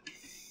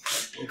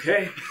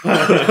 Okay.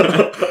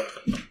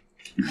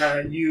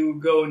 You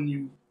go and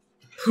you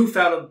poof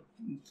out a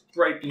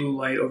bright blue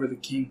light over the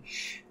king,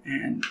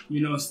 and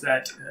you notice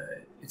that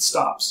it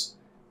stops.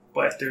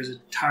 But there's a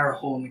tire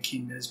hole in the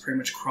king that is pretty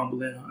much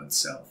crumbled in on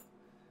itself.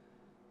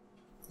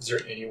 Is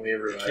there any way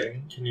of reviving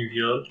him? Can you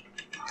heal it?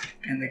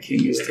 And the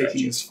king is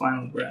taking his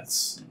final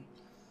breaths.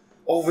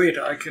 Oh wait,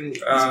 I can.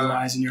 As he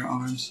lies in your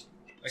arms.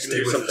 I can Stay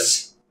do with something.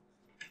 us.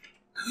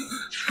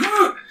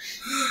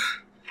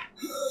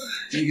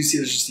 And you can see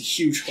there's just a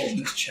huge hole in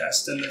his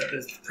chest, and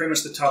pretty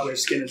much the top of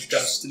his skin is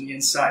dust, and the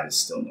inside is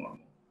still normal.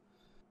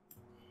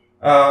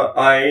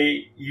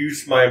 I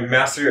use my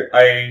master.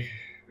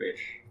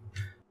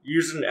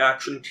 Use an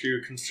action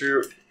to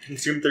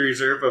consume the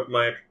reserve of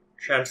my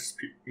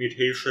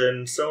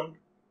transmutation stone.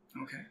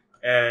 Okay.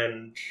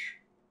 And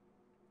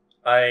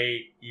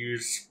I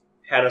use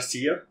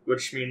Panacea,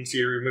 which means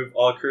you remove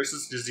all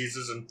curses,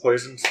 diseases, and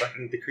poisons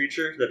affecting the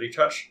creature that you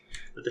touch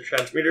with the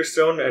transmuter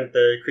stone, and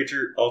the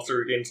creature also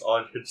regains all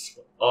of its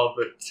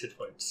hit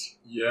points.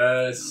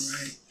 Yes.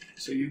 Alright.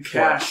 So you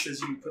cast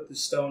as you put the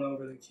stone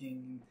over the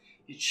king.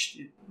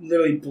 It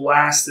literally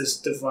blasts this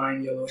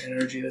divine yellow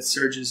energy that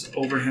surges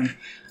over him,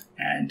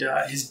 and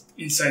his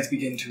insides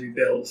begin to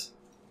rebuild.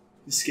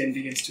 His skin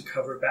begins to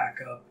cover back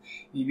up,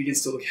 and he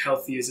begins to look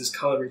healthy as his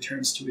color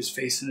returns to his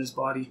face and his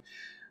body.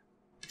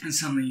 And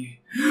suddenly,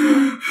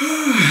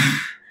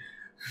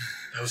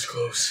 That was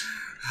close.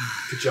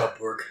 Good job,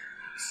 Bork.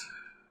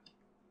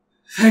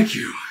 thank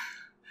you.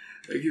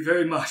 Thank you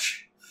very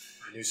much.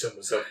 I knew something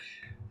was up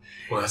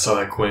when I saw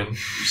that Quinn. You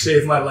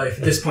saved my life.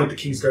 At this point, the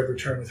King's Guard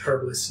return with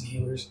herbalists and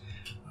healers.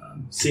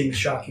 Seeing the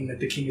shocking that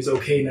the king is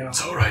okay now.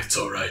 It's alright, it's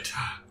alright.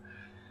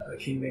 The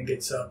king then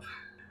gets up.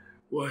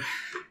 What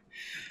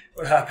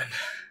happened?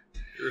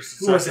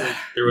 Who was that?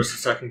 There was a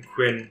second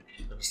Quinn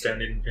that was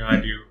standing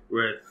behind you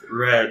with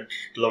red,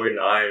 glowing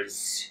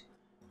eyes.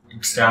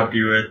 He stabbed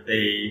you with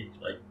a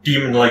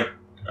demon-like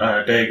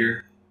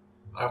dagger.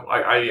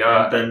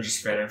 And then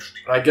just vanished.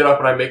 I get up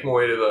and I make my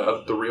way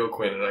to the real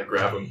Quinn and I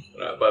grab him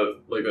by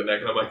the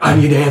neck and I'm like, I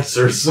need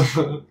answers,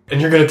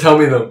 and you're gonna tell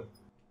me them.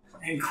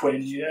 And Quinn,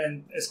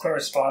 and as Quinn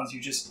responds,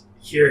 you just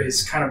hear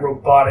his kind of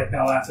robotic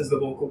now laugh as the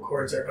vocal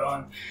cords are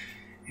gone,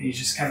 and he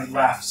just kind of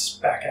laughs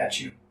back at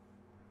you.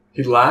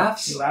 He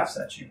laughs? He laughs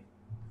at you.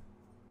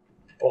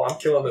 Oh, I'm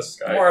killing this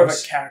guy. More of a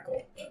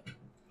cackle.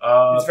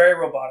 But it's very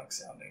robotic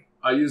sounding.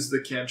 I use the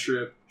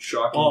cantrip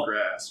Shocking Oh.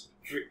 Grasp.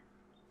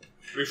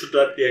 We should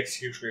let the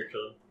executioner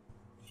kill him.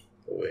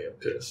 Oh wait, I'm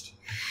pissed.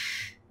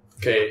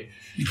 Okay.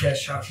 You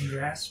cast Shocking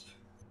Grasp.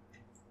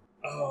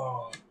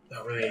 Oh,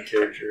 not really in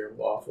character. I'm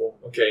awful.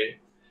 Okay.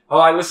 Oh,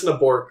 I listen to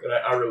Bork and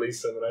I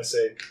release him and I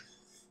say,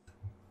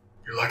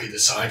 "You're lucky the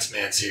science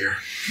man's here."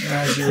 And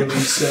as you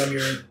release them,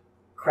 your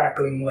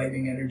crackling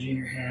lightning energy in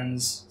your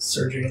hands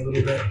surging a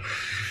little bit,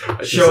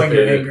 I showing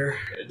your dissipate it. anger.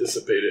 I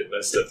dissipate it and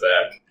I step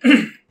back.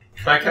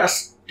 Can I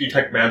cast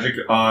Detect Magic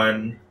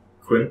on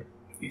Quinn?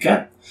 You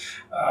can.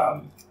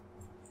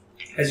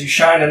 As you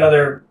shine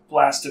another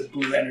blast of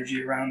blue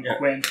energy around Yeah.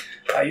 Quinn,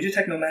 you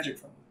detect no magic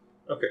from him.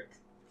 Okay.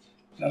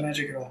 No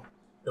magic at all.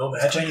 No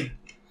It's magic. clean.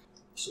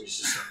 So he's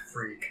just a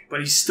freak.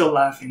 But he's still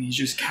laughing. He's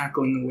just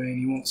cackling away and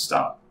he won't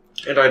stop.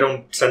 And I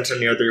don't sense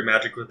any other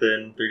magic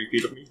within 30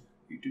 feet of me?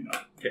 You do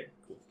not. Okay,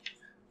 cool.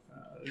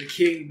 The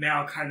king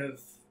now kind of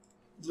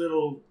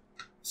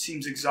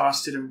seems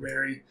exhausted and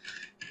weary.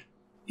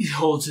 He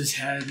holds his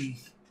head and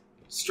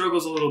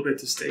struggles a little bit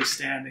to stay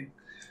standing.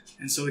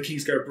 And so the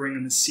king's got to bring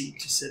him a seat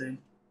to sit in.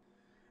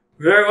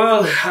 Very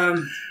well.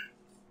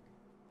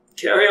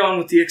 Carry on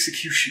with the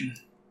execution.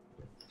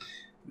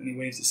 And he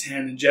waves his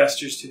hand and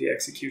gestures to the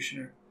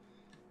executioner.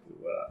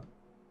 Who,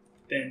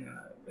 then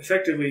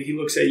effectively he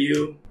looks at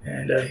you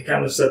and he kind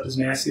of lifts up his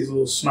mask, gives a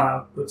little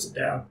smile, puts it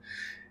down.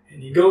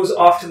 And he goes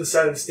off to the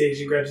side of the stage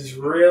and grabs this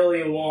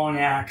really long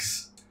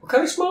axe. What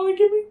kind of smile did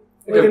he give me?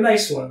 Like a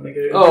nice one. Like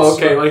a Oh,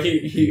 okay. smile. Like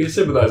he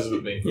sympathizes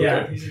with me.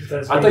 Yeah, Okay. he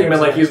sympathizes I with thought you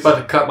meant like he was himself.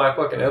 about to cut my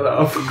fucking head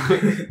off.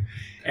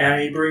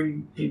 And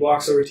he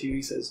walks over to you and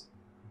he says,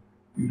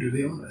 "You do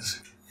the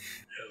honors."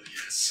 Hell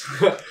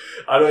yes.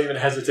 I don't even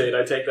hesitate.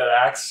 I take that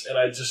axe and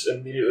I just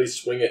immediately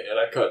swing it and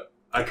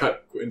I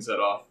cut Quinn's head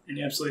off. And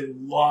you absolutely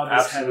lob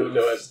his head Absolute off.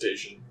 no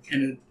hesitation.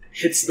 And it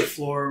hits the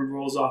floor and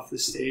rolls off the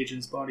stage and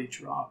his body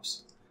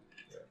drops.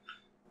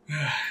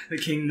 The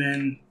king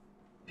then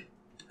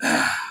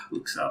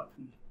looks up.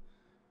 And,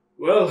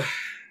 well,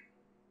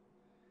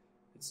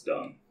 it's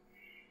done.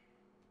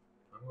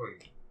 I'm going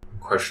to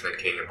question the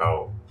king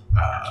about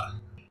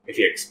if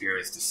he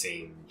experienced the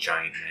same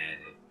giant man,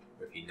 and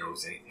if he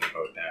knows anything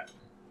about that.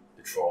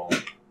 The troll,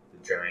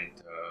 the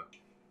giant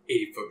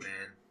 80-foot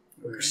man.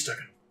 We were stuck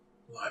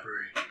in a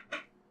library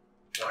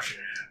watching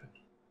it happen.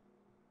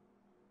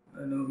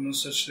 I know of no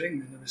such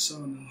thing. I never saw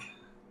no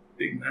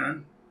big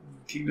man.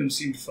 The kingdom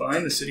seemed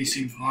fine. The city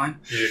seemed fine.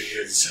 You didn't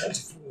hear the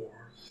sounds of war.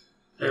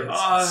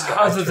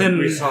 Other than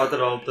We saw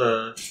that all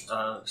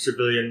the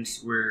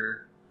civilians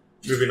were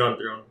moving on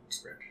their own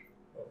spread.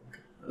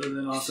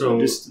 off So in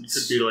the it distance.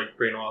 could be like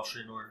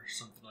brainwashing or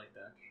something like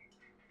that.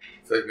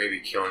 I feel like maybe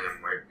killing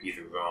him might be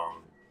the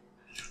wrong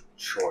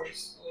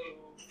choice.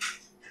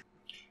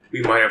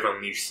 We might have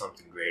unleashed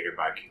something greater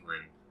by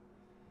killing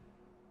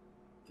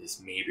this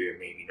maybe or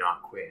maybe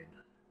not Quinn.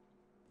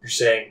 You're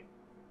saying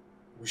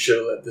we should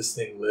have let this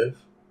thing live?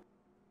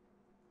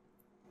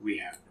 We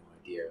have no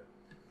idea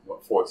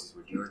what forces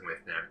we're dealing with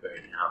now right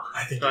now.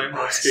 I think Can I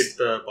investigate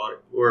the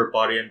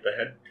body and the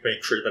head to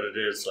make sure that it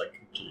is like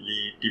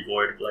completely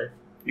devoid of life?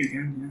 You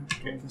can,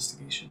 yeah. Roll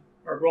investigation.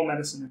 Or roll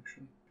medicine,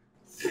 actually.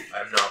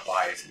 I'm not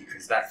biased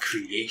because that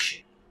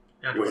creation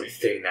Yeah, was a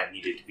thing that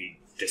needed to be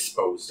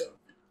disposed of.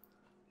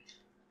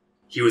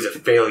 He was a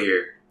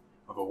failure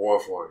of a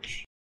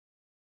warforged.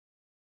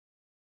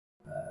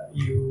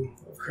 You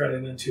credit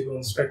him into go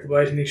inspect the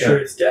body to make sure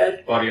it's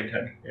dead, body and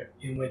head. Yeah.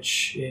 in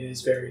which it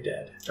is very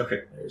dead.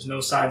 Okay. There's no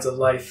signs of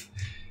life.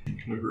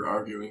 We were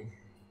arguing.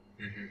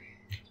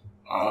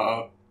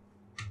 Mm-hmm.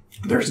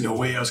 There's no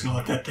way I was gonna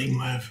let that thing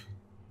live.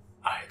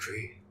 I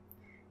agree.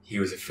 He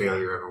was a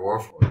failure of a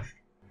warforged.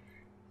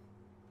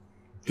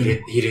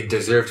 He didn't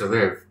deserve to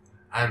live.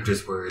 I'm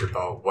just worried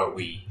about what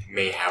we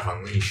may have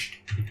unleashed.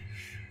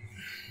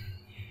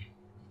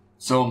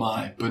 So am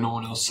I, but no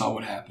one else saw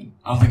what happened.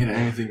 I don't think it had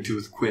anything to do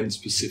with Quinn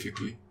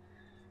specifically.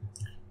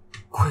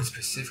 Quinn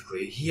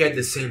specifically, he had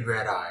the same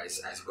red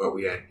eyes as what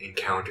we had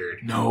encountered.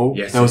 No,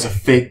 Yes, that was sir. a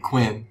fake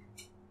Quinn.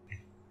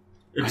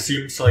 It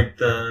seems like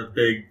the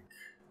big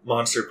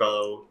monster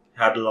fellow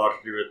had a lot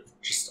to do with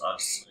just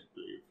us, I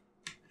believe.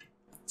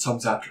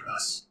 Someone's after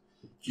us.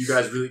 If you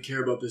guys really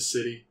care about this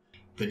city,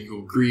 then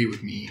you'll agree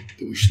with me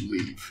that we should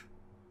leave.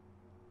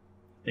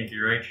 I think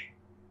you're right.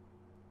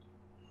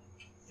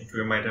 I think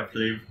we might have to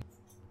leave.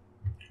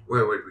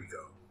 Where would we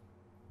go?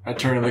 I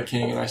turn to the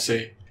king and I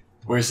say,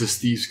 "Where's this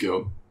thieves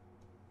guild?"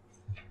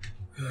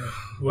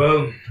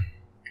 Well,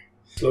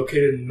 it's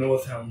located in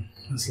Northelm.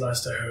 That's the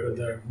last I heard of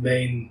their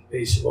main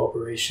base of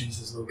operations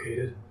is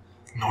located.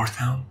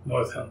 Northtown?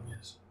 Northelm,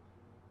 yes.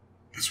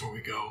 That's where we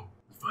go.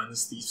 We find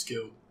this thieves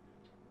guild.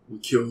 We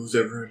kill who's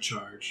ever in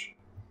charge.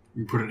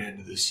 We put an end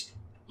to this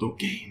little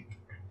game.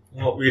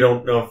 Well, we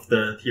don't know if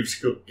the Thieves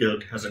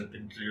Guild has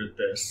anything to do with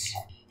this.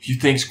 If you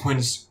thinks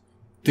Quinn's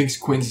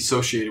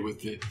associated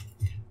with it,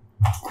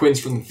 Quinn's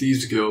from the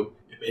thieves guild.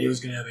 If anyone's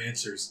gonna have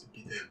answers,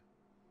 it'd be them.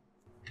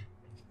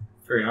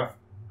 Fair enough.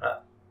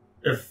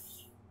 If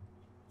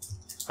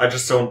I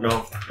just don't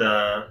know if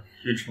the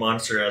huge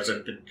monster has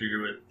anything to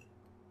do with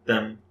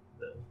them.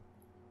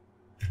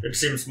 It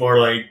seems more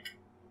like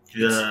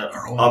the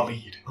Our only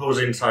lead.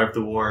 opposing side of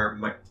the war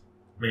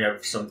may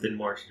have something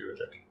more to do with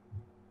it.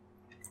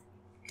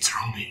 It's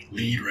our only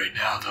lead right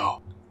now,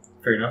 though.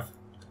 Fair enough.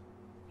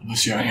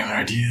 Unless you have any other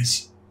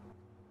ideas.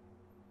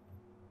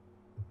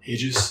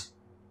 Aegis,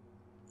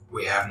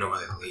 We have no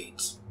other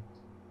leads.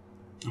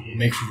 and we'll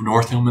make for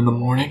Northelm in the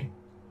morning.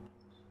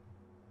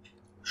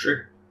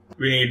 Sure.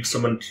 We need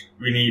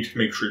to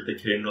make sure the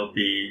king will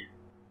be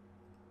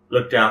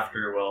looked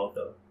after well,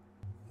 though.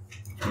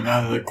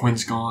 Now that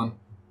Quinn's gone,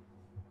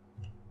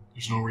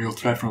 there's no real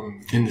threat from him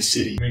within the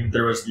city. I mean,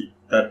 there was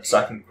that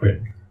second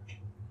Quinn.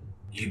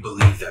 You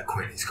believe that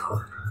Quinn is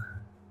gone?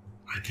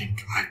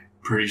 I'm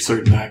pretty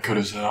certain that could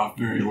have set off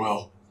very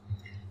well.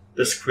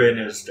 This Quinn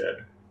is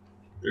dead.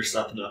 There's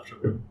nothing left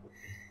of him.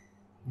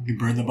 We can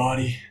burn the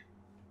body.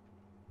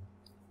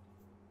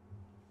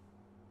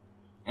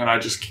 And I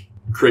just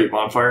create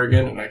bonfire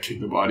again, and I kick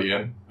the body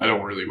in. I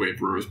don't really wait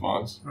for a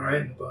response.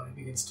 Alright, the body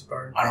begins to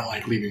burn. I don't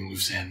like leaving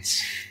loose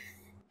ends.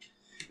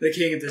 The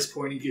king, at this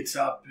point, he gets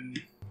up and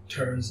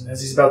turns, and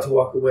as he's about to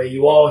walk away,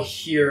 you all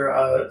hear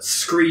a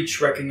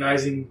screech,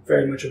 recognizing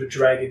very much of a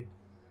dragon.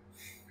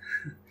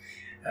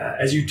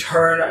 As you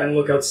turn and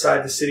look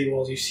outside the city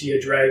walls, you see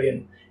a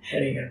dragon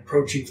heading and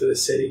approaching to the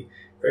city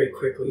very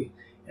quickly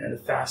and at a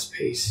fast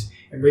pace.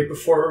 And right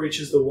before it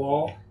reaches the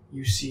wall,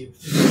 you see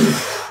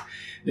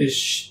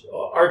this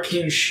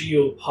arcane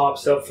shield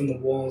pops out from the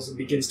walls and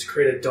begins to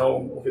create a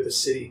dome over the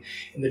city.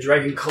 And the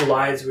dragon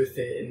collides with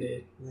it, and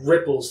it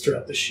ripples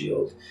throughout the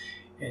shield.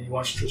 And you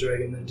watch the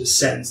dragon then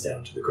descends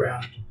down to the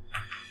ground.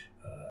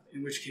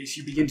 In which case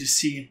you begin to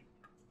see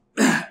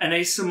an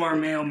ASMR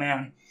male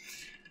man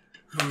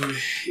who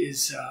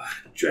is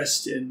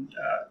dressed in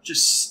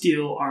just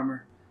steel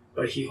armor,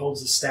 but he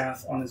holds a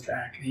staff on his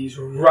back, and he's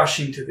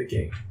rushing to the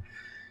gate.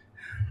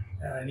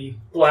 And he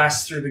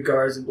blasts through the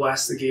guards and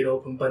blasts the gate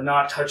open, but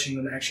not touching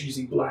them, actually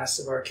using blasts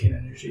of arcane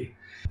energy.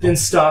 Then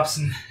stops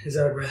and is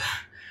out of breath.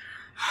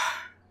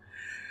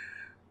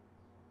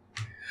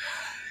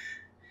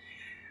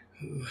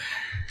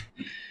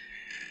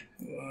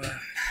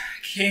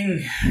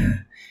 King.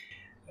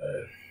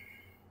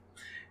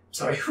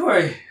 Sorry, who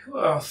are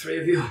all three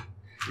of you?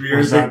 We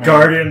are the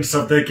guardians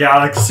of the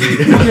galaxy.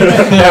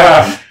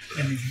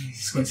 And he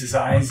squints his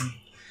eyes.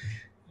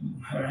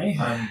 Alright.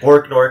 I'm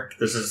Borgnork.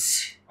 This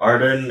is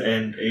Arden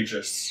and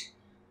Aegis.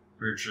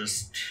 We're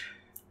just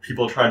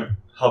people trying to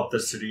help the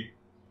city.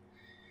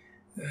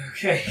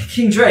 Okay,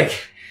 King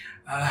Drake.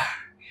 We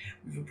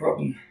have a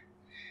problem.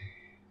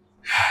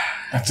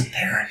 That's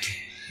apparent.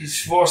 His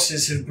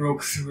forces have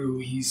broke through.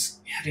 He's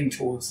heading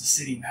towards the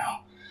city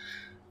now.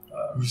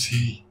 Who's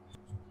he?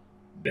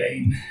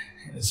 Bane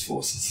and his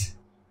forces.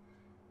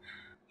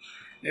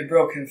 They've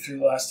broken through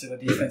the last of the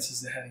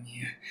defenses they're heading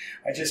here.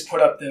 I just put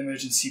up the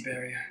emergency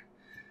barrier.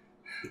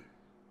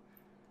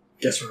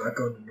 Guess we're not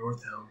going to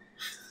Northelm.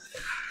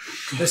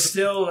 They're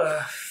still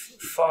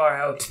far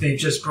out. They've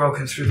just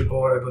broken through the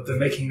border, but they're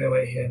making their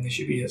way here, and they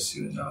should be here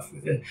soon enough.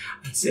 Within,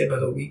 I'd say,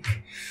 about a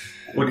week.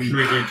 What can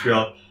we do to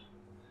help?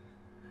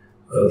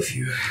 Well, if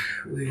you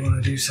really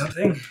want to do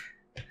something,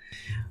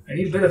 I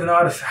need a bit of an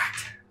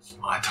artifact. It's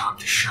my time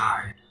to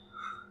shine.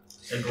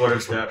 And what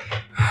is that?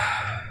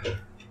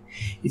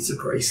 It's a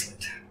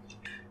bracelet.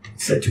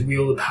 It's said to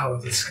wield the power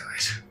of the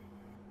skies.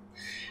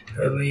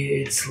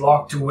 Apparently, it's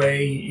locked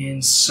away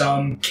in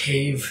some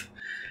cave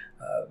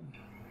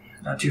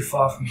not too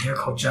far from here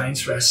called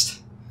Giant's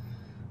Rest.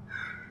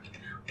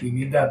 We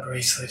need that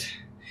bracelet.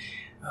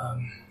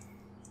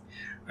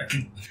 I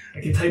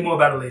can tell you more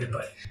about it later,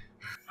 but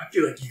I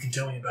feel like you can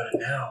tell me about it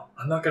now.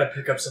 I'm not gonna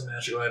pick up some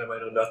magical item I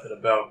know nothing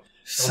about.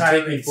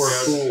 silence. take me for a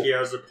fool. He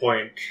has a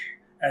point.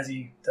 As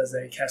he does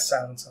that, he casts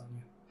silence on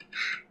you.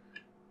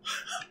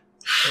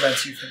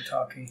 Prevents you from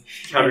talking.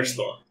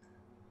 Counterspell.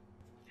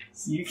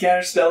 So you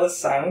counterspell his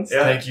silence?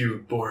 Yeah. Thank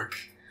you, Bork.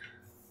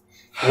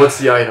 What's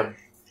the item?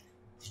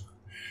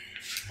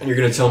 And you're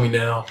gonna tell me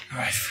now.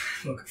 Alright,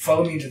 look,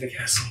 follow me into the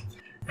castle.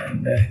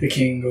 And the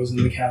king goes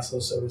into the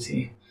castle, so does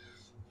he.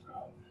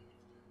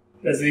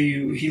 As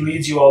he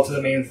leads you all to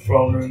the main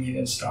throne room, he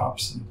then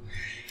stops.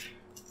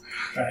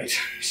 Right,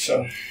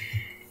 so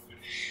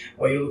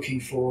what you're looking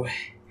for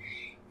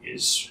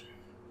is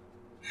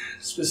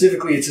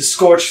specifically it's a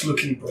scorched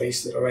looking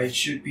bracelet, alright? It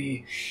should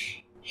be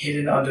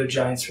hidden under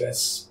Giant's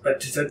Rest.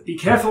 But be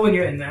careful when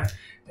you're in there.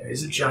 There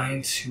is a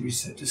giant who is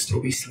said to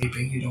still be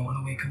sleeping. You don't want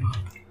to wake him up.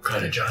 What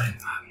kind of giant?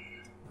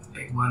 A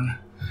big one.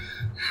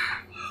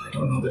 I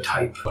don't know the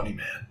type. Funny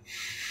man.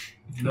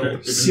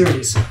 No,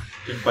 serious.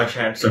 Did by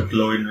chance have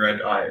glowing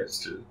red eyes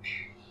too?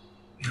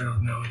 I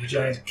don't know. The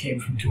giant came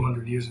from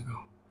 200 years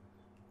ago.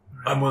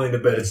 I'm willing to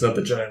bet it's not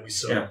the giant we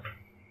saw. Yeah.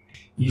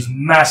 He's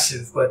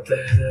massive, but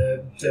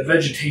the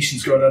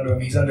vegetation's growing under him.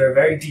 He's under a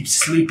very deep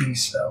sleeping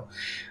spell.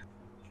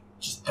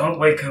 Just don't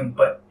wake him,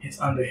 but it's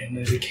under him.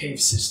 There's a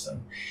cave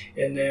system.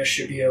 And there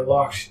should be a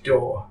locked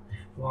door.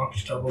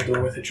 Locked double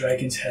door with a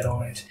dragon's head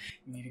on it.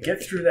 You need to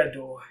get through that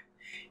door,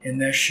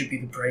 and there should be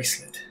the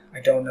bracelet.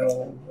 I don't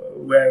know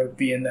where it would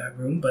be in that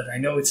room, but I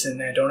know it's in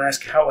there. Don't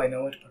ask how I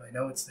know it, but I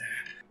know it's there.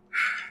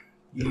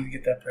 You need to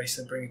get that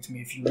bracelet and bring it to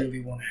me if you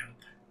really want to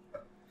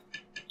help.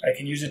 I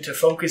can use it to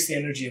focus the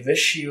energy of this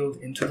shield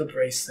into the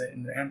bracelet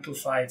and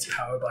amplify its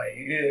power by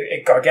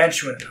a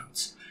gargantuan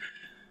amounts.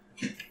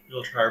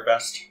 We'll try our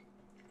best.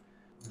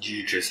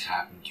 You just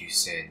happened to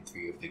send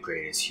 3 of the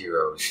greatest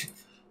heroes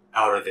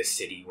out of the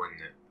city when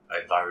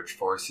a large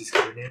force is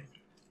coming in?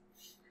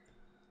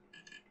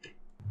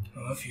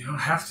 Well, if you don't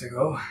have to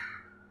go,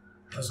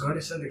 I was going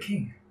to send a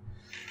king.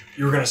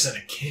 You were going to send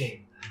a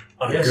king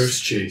on Yes. a goose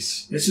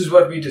chase. This is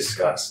what we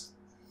discussed.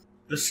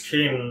 This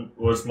king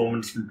was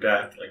moments from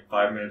death, like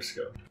 5 minutes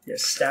ago.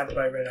 Yes, stabbed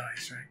by red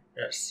eyes, right?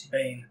 Yes.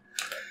 Bane.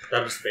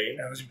 That was Bane.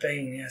 That was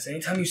Bane, yes.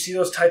 Anytime you see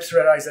those types of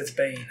red eyes, that's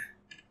Bane.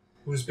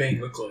 What does Bane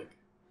look like?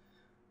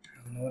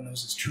 No one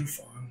knows his true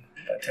form,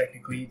 but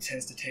technically he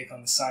tends to take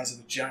on the size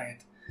of a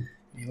giant.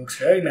 And he looks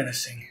very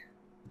menacing.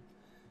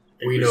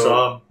 We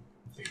saw him.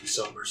 I think we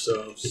saw him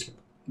ourselves.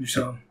 You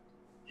saw him.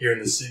 Here in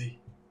the city.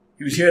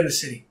 He was here in the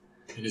city.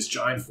 In his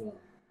giant form.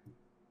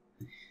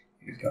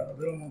 He's got a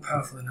little more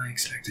powerful than I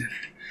expected.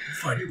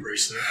 Find your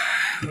bracelet.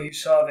 What you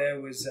saw there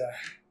was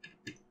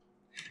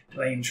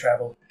lane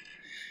travel.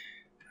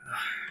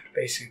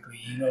 Basically,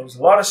 he knows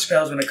a lot of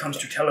spells when it comes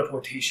to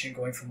teleportation,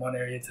 going from one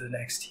area to the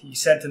next. He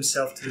sent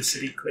himself to the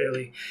city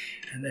clearly,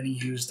 and then he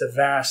used a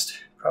vast,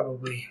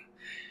 probably...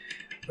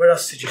 What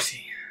else did you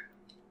see?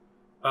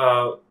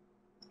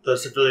 The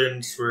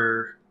civilians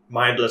were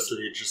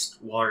mindlessly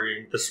just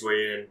wandering this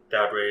way and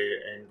that way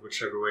and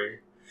whichever way.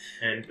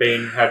 And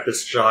Bane had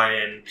this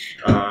giant,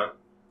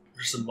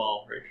 there's a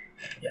maul, right?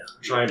 Yeah.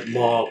 Giant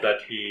maul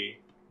that he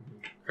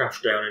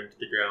crashed down into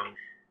the ground.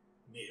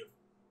 Made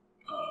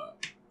of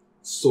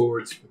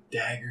swords with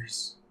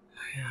daggers.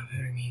 Yeah,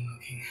 very mean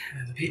looking.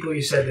 And the people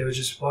you said they were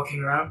just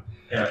walking around?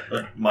 Yeah,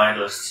 like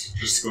mindless,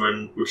 just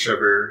going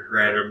whichever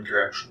random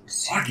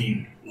directions.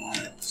 Fucking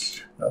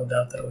walls. No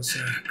doubt that was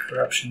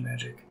corruption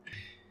magic.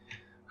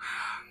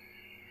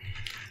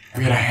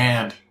 We had a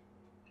hand.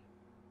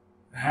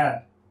 A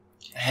hand.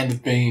 A hand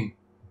of Bane.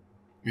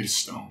 Made of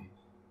stone.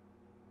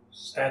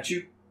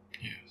 Statue?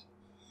 Yes.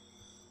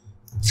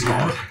 It's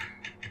gone.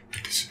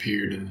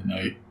 Disappeared in the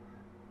night.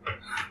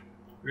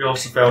 We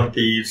also found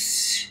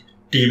these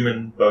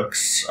demon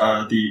books,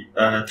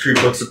 the 3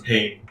 books of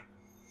pain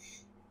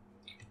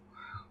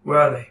Where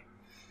are they?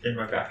 in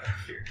my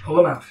backpack here. Pull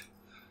them out.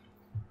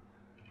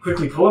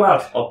 Quickly, pull them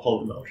out. I'll pull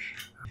them out.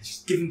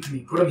 Just give them to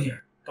me. Put them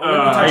here. Don't let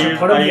me touch them.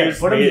 Put them here.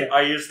 Put them here.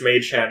 I used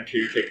Mage Hand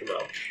to take them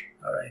out.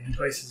 Alright, he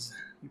places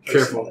them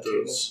Careful on with the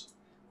table. those.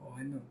 Oh,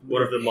 I know.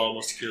 One of them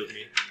almost killed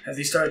me. Has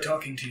he started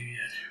talking to you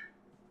yet?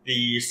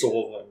 The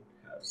soul one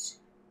has.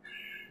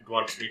 He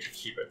wants me to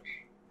keep it.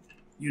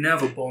 You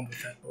never bond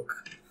with that book.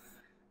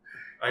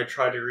 I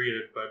tried to read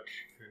it, but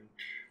couldn't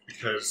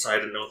because I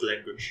didn't know the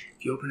language.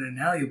 If you open it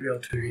now, you'll be able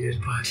to read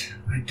it, but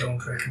I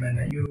don't recommend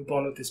that you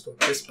bond with this book.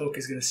 This book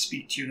is going to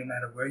speak to you no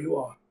matter where you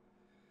are.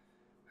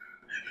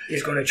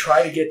 It's going to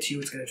try to get to you.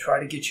 It's going to try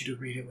to get you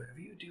to read it. Whatever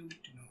you do,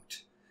 do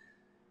not.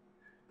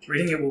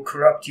 Reading it will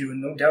corrupt you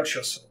and no doubt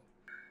your soul.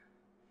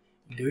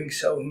 In doing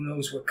so, who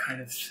knows what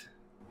kind of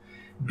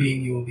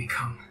being you will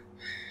become.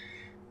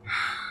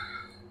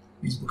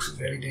 These books are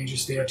very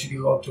dangerous. They are to be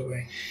locked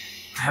away.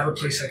 I have a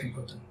place I can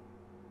put them.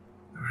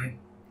 Alright?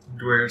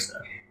 Where is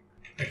that?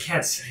 I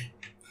can't say.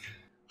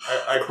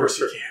 Of course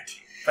you can't.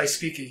 If I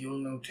speak it, you'll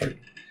know too.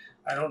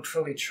 I don't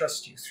fully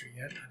trust you three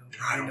yet.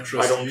 I don't know.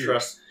 trust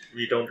you.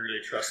 We don't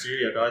really trust you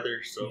yet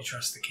either, so. You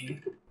trust the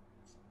king?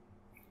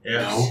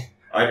 Yes, No.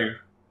 I do.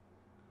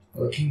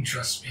 Well, the king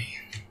trusts me.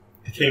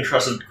 The king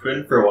trusted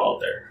Quinn for a while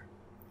there.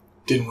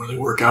 Didn't really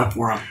work out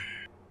for him.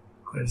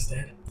 Quinn's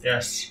dead.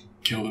 Yes.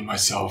 Killed him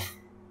myself.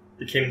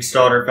 The king's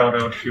daughter found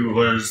out he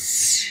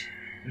was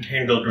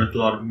entangled with a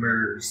lot of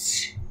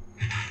murders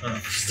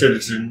of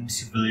citizens,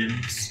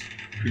 civilians,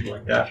 people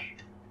like that.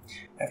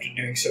 After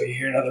doing so, you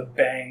hear another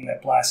bang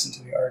that blasts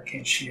into the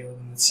arcane shield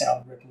and the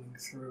sound rippling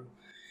through.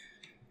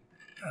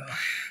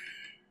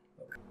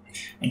 Look,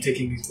 I'm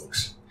taking these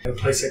books. I have a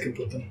place I can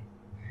put them.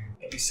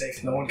 They'll be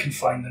safe. No one can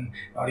find them,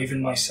 not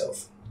even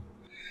myself.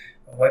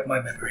 I'll wipe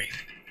my memory.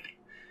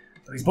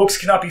 But these books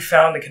cannot be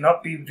found. They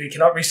cannot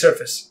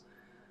resurface.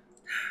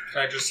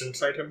 Can I just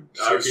incite him?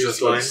 I was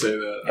just about to say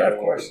that. Yeah, of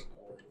course.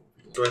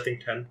 Do I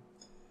think 10?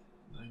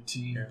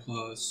 19 Yeah.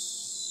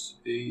 plus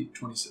 8,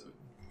 27.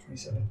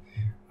 27.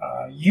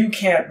 You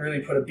can't really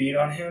put a beat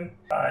on him.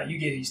 You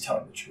get he's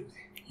telling the truth.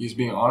 He's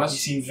being He honest.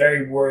 seemed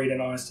very worried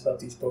and honest about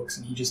these books,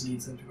 and he just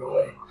needs them to go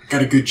away.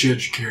 Got a good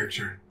judge of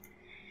character.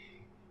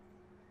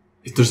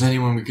 If there's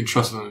anyone we can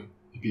trust him,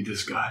 it'd be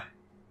this guy.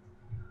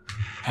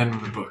 Hand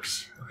him the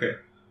books. Okay.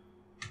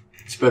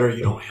 It's better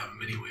you don't have him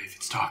anyway if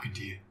it's talking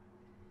to you.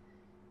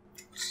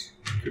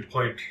 Good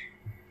point.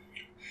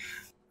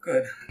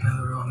 Good. Now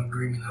we're all in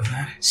agreement of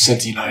that.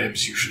 Sentient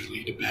items usually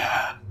lead to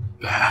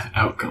bad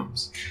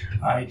outcomes.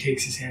 He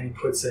takes his hand, he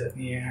puts it in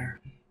the air,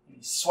 and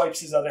he swipes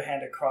his other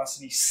hand across,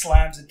 and he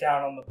slams it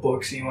down on the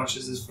books, and he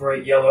watches this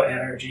bright yellow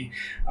energy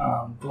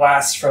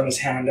blasts from his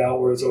hand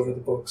outwards over the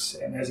books,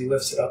 and as he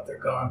lifts it up, they're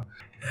gone.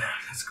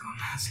 That's gone.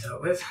 That's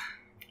dealt with.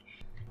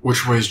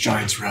 Which way is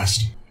Giant's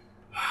Rest?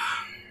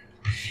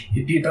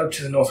 It'd be about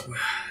to the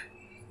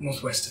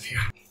northwest of here.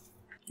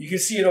 You can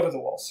see it over the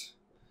walls.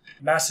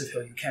 Massive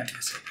hill, you can't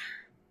miss it.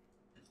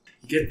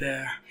 You get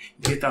there,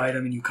 you get the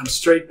item, and you come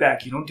straight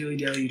back. You don't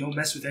dilly-dally, you don't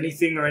mess with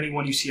anything or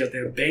anyone you see out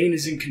there. Bane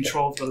is in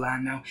control of the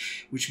land now,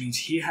 which means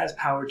he has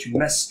power to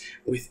mess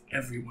with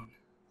everyone.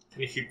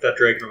 Can you keep that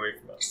dragon away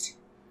from us?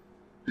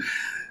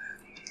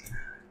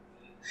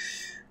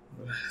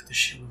 The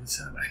shield of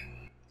its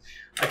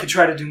I could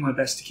try to do my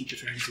best to keep the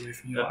dragons away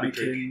from you. That'd be I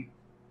great. can...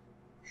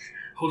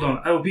 Hold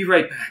on, I will be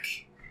right back.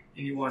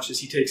 And you watch as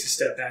he takes a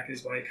step back and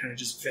his body kind of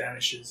just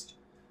vanishes.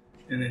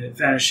 And then it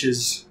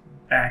vanishes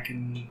back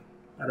in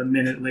about a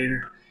minute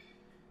later.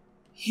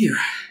 Here.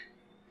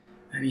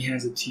 And he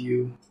hands it to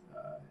you,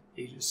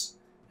 Aegis.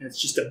 And it's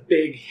just a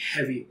big,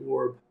 heavy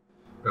orb.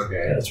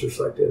 Okay. That's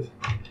reflective.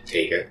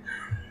 Take it.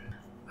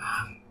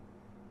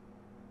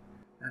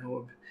 That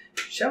orb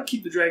shall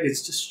keep the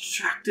dragons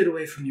distracted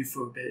away from you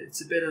for a bit.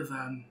 It's a bit of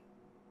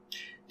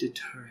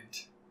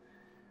deterrent.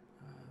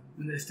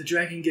 And if the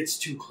dragon gets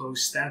too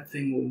close, that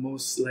thing will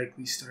most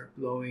likely start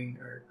glowing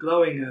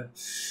a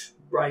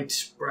bright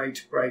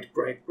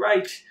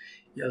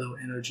yellow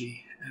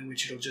energy, and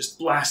which it'll just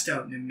blast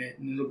out and emit,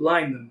 and it'll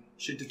blind them.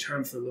 Should deter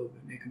them for a little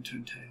bit, make them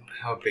turn tail.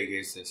 How big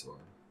is this one?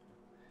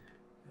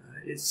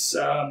 It's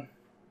about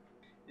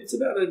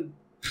the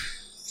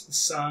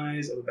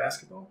size of a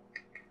basketball,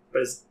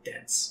 but it's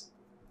dense.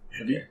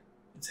 Heavy?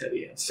 It's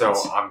heavy. Yeah. So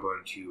I'm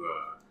going to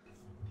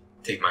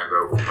take my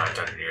rope from my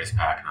Dungeoneer's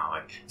pack and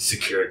I'll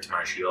secure it to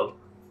my shield.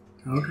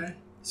 Okay.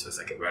 So it's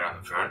right on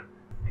the front.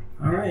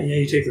 All right. Yeah,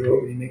 you take the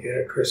rope and you make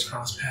a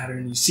crisscross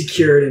pattern. You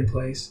secure it in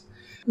place.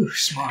 Ooh,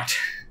 smart.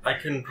 I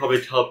can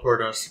probably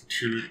teleport us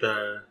to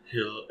the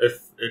hill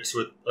if it's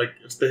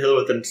it's the hill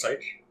within sight.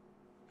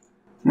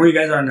 Where you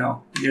guys are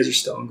now, you guys are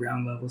still on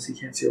ground level, so you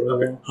can't see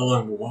over the wall. How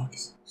long of a walk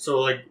is it?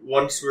 So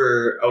once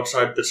we're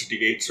outside the city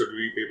gates, would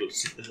we be able to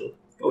see the hill?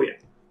 Oh yeah.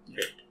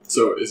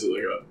 So is it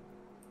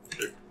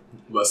like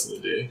less than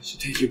a day?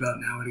 Should take you about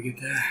an hour to get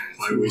there.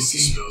 Why Through waste a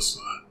walking. spell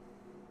slot?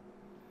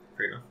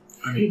 Fair enough.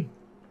 I mean,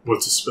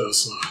 what's a spell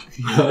slot?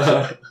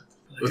 Like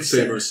Let's I save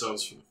said,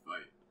 ourselves for the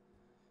fight.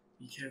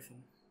 Be careful.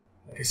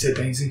 Like I said,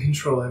 Bane's in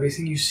control.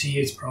 Everything you see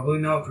is probably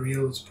not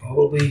real. It's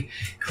probably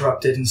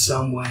corrupted in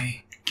some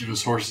way. Give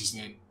us horses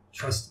then.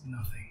 Trust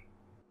nothing.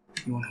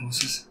 You want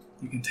horses?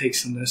 You can take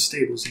some of those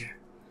stables here.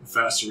 The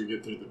faster we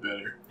get there, the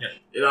better. Yeah.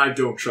 And I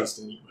don't trust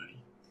anybody.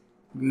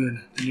 Good.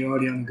 Then you're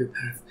already on a good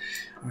path.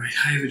 Alright,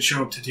 I have a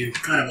job to do.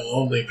 Kind of a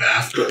lonely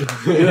path, but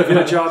You have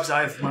your jobs,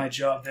 I have my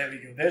job. There we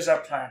go. There's our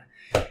plan.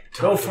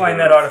 Go find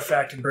that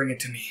artifact and bring it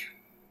to me.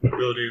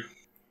 Will do.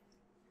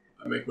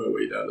 I make my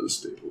way down to the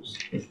stables.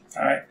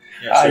 Alright.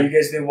 Yeah, so You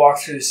guys then walk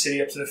through the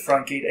city up to the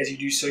front gate. As you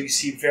do so, you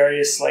see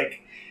various,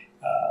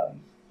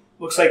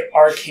 looks like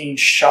arcane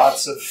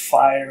shots of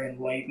fire and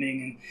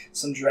lightning, and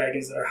some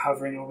dragons that are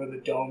hovering over the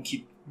dome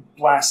keep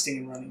blasting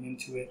and running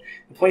into it.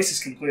 The place is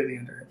completely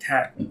under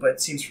attack, but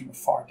it seems from a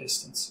far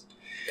distance.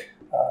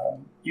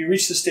 You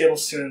reach the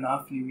stables soon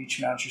enough, and you each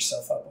mount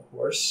yourself up a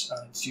horse.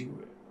 Do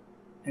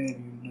any of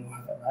you know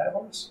how to ride a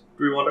horse?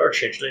 do we want our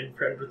changeling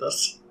friend with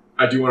us?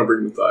 I do want to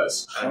bring the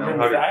thighs. I know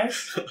Remember how to.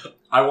 guys?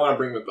 I want to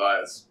bring the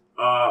thighs.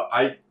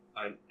 I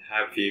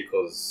have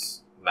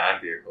vehicles,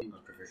 land vehicles, I'm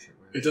not proficient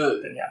with. It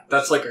does. Then yeah.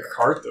 That's like a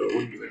cart, though. It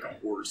wouldn't be like a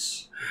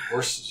horse. A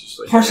horse is just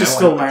like... Horse is I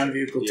still a wanna- land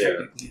vehicle, Yeah.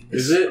 technically.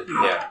 Is it?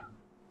 Yeah.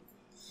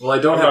 Well, I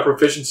don't have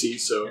proficiency,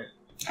 so...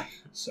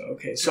 So,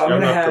 okay. So I'm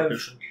going to have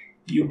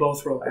you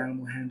both roll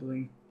animal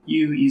handling.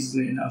 You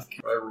easily enough.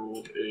 I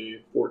rolled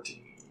a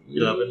 14.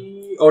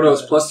 11. Oh, no,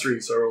 it's plus 3,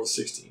 so I rolled a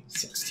 16.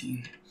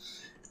 16.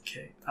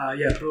 Okay.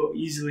 Yeah, bro,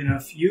 easily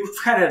enough. You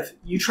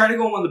try to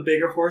go on one of the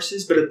bigger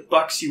horses, but it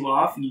bucks you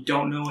off and you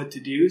don't know what to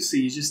do, so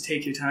you just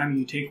take your time and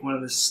you take one of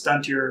the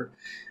stuntier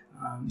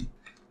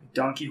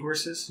donkey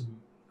horses.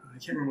 I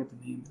can't remember what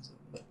the name is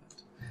of it.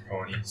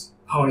 Ponies.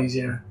 Ponies,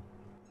 yeah.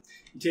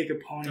 You take a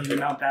pony and you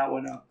mount that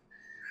one up.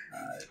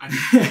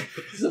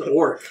 He's an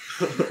orc.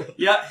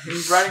 Yeah,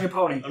 he's riding a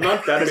pony. I'm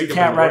not that Because he big of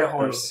can't an ride a orc,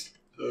 horse.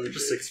 Oh,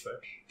 Just 6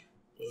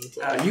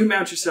 foot. You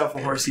mount yourself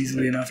a horse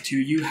easily enough too.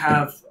 You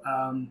have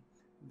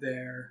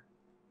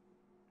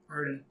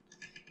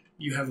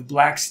you have a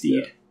black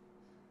steed.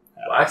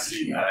 Black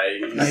steed. Yeah.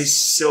 Nice. Nice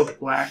silk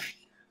black.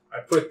 I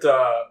put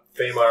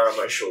Famar on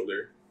my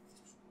shoulder.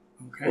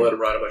 Okay. I let him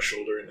ride on my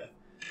shoulder, and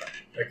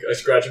I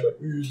scratch him like,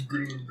 he's a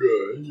good little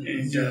guy. And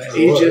He's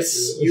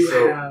Aegis, what? you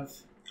So- have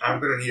I'm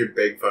gonna need a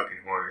big fucking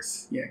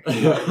horse.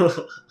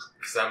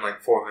 Because I'm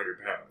like 400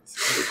 pounds.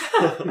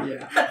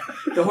 yeah.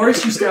 The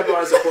horse you step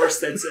on is a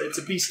horse it's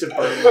a beast of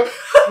burden.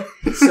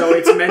 So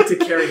it's meant to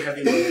carry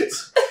heavy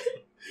loads.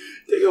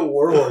 Take a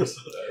war horse.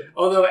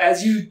 Although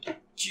as you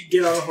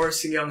get on the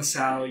horse and get on the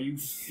saddle, you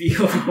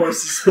feel the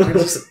horse's spine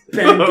just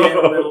bend in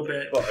a little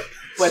bit.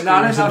 But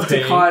not Screams enough in to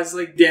pain. cause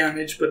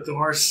damage, but the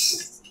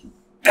horse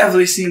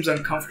definitely seems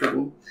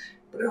uncomfortable.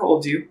 But it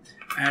holds you.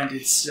 And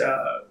it's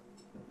a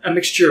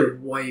mixture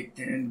of white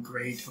and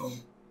gray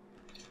tone.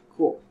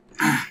 Cool.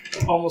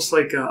 Almost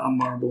like a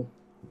marble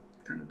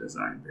kind of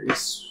design, very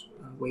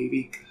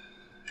wavy.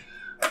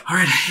 All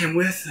right, and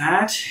with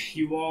that,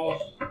 you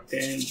all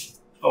then.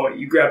 Oh wait,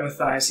 you grab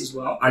Matthias as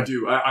well. I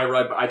do. I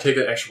ride. I take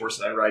an extra horse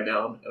and I ride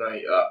down, and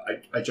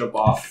I jump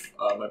off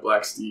my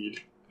black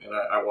steed, and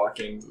I walk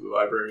into the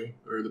library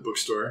or the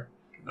bookstore,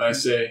 and I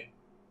say,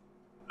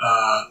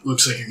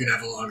 "Looks like you're gonna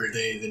have a longer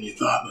day than you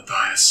thought,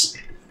 Matthias."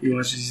 You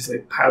want to just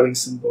like piling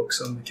some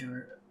books on the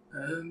counter.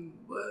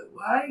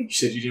 Why? You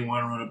said you didn't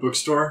want to run a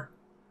bookstore,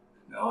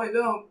 No, I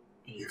don't.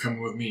 and you're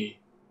coming with me.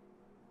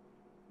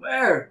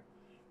 Where?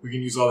 We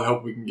can use all the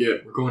help we can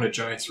get. We're going to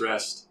Giant's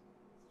Rest.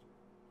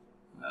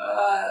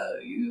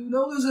 You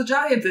know there's a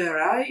giant there,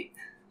 right?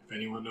 If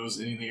anyone knows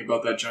anything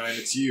about that giant,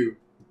 it's you.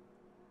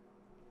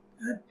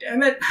 God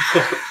damn it.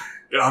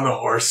 Get on the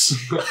horse.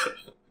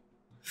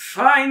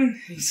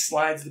 Fine. He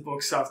slides the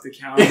books off the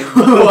counter and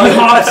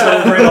hops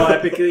over it all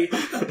epically.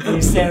 And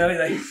you stand there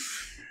and he's like,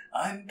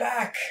 I'm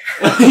back.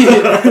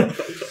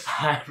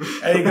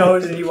 And he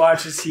goes and you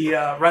watch as he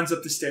runs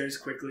up the stairs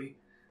quickly.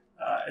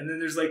 And then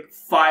there's like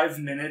 5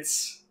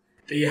 minutes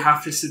that you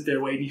have to sit there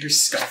waiting. You're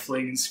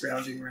scuffling and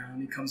scrounging around.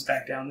 He comes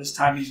back down. This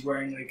time he's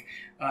wearing like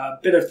a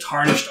bit of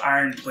tarnished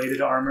iron-plated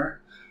armor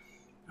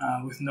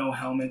with no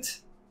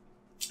helmet.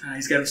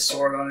 He's got a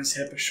sword on his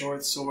hip, a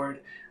short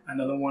sword,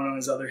 another one on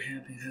his other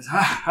hip. He says,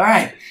 all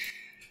right,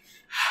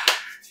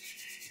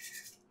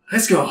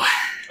 let's go.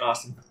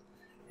 Awesome.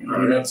 And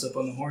he mounts up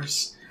on the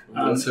horse.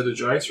 Let's head to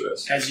Giant's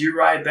Rest. As you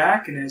ride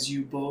back and as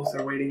you both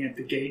are waiting at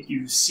the gate,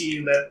 you see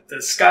that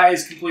the sky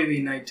is completely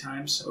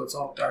nighttime, so it's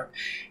all dark.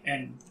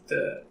 And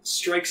the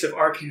strikes of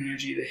arcane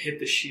energy that hit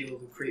the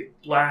shield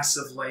create blasts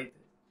of light,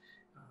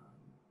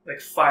 like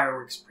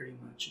fireworks pretty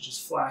much. It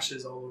just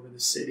flashes all over the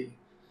city.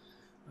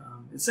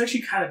 It's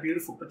actually kind of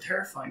beautiful, but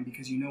terrifying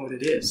because you know what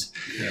it is.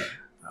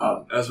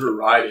 Yeah. As we're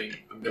riding,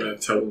 I'm going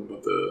to tell them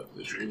about the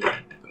dream that I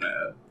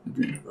had.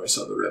 Where I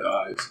saw the red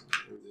eyes and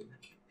everything.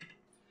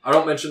 I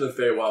don't mention the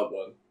Feywild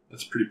one.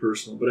 That's pretty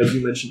personal. But I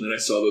do mention that I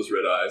saw those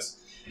red eyes.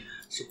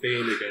 So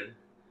Bane again.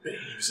 Bane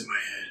was in my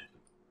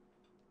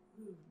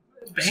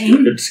head.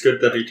 Bane? It's good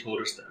that he told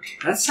us that.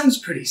 That sounds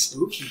pretty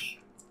spooky.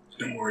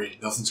 Don't worry.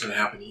 Nothing's going to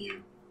happen to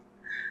you.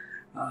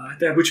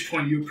 At which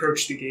point you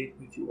approach the gate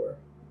with your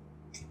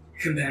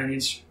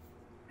companions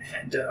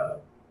and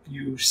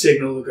you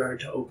signal the guard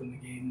to open the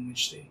gate, in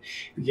which they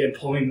begin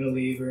pulling the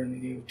lever and the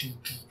gate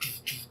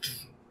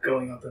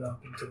going up and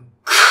up until...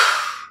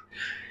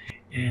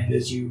 And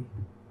as you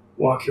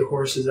walk your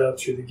horses out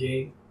through the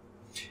gate,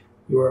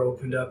 you are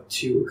opened up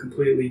to a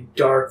completely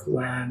dark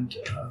land.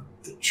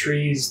 The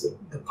trees,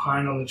 the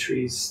pine on the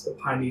trees, the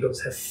pine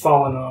needles have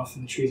fallen off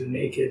and the trees are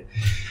naked.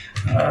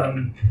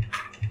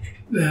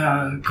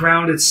 The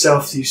ground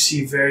itself, you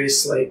see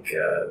various,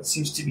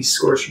 seems to be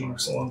scorch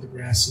marks along the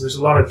grass. So there's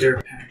a lot of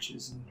dirt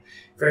patches and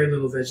very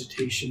little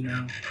vegetation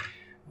now.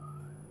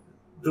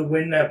 The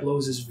wind that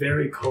blows is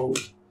very cold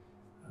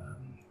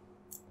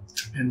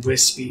and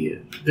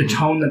wispy. The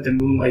tone that the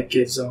moonlight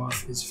gives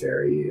off is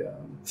very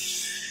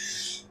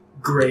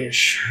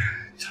grayish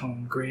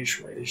tone,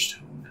 grayish-whitish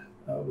tone,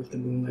 with the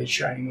moonlight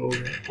shining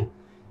over it.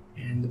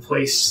 And the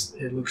place,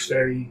 it looks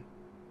very,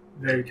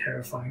 very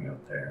terrifying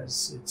out there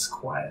as it's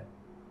quiet.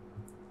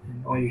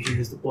 And all you hear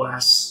is the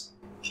blasts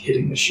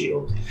hitting the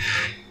shield.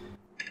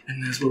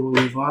 And that's where we'll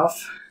leave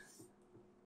off.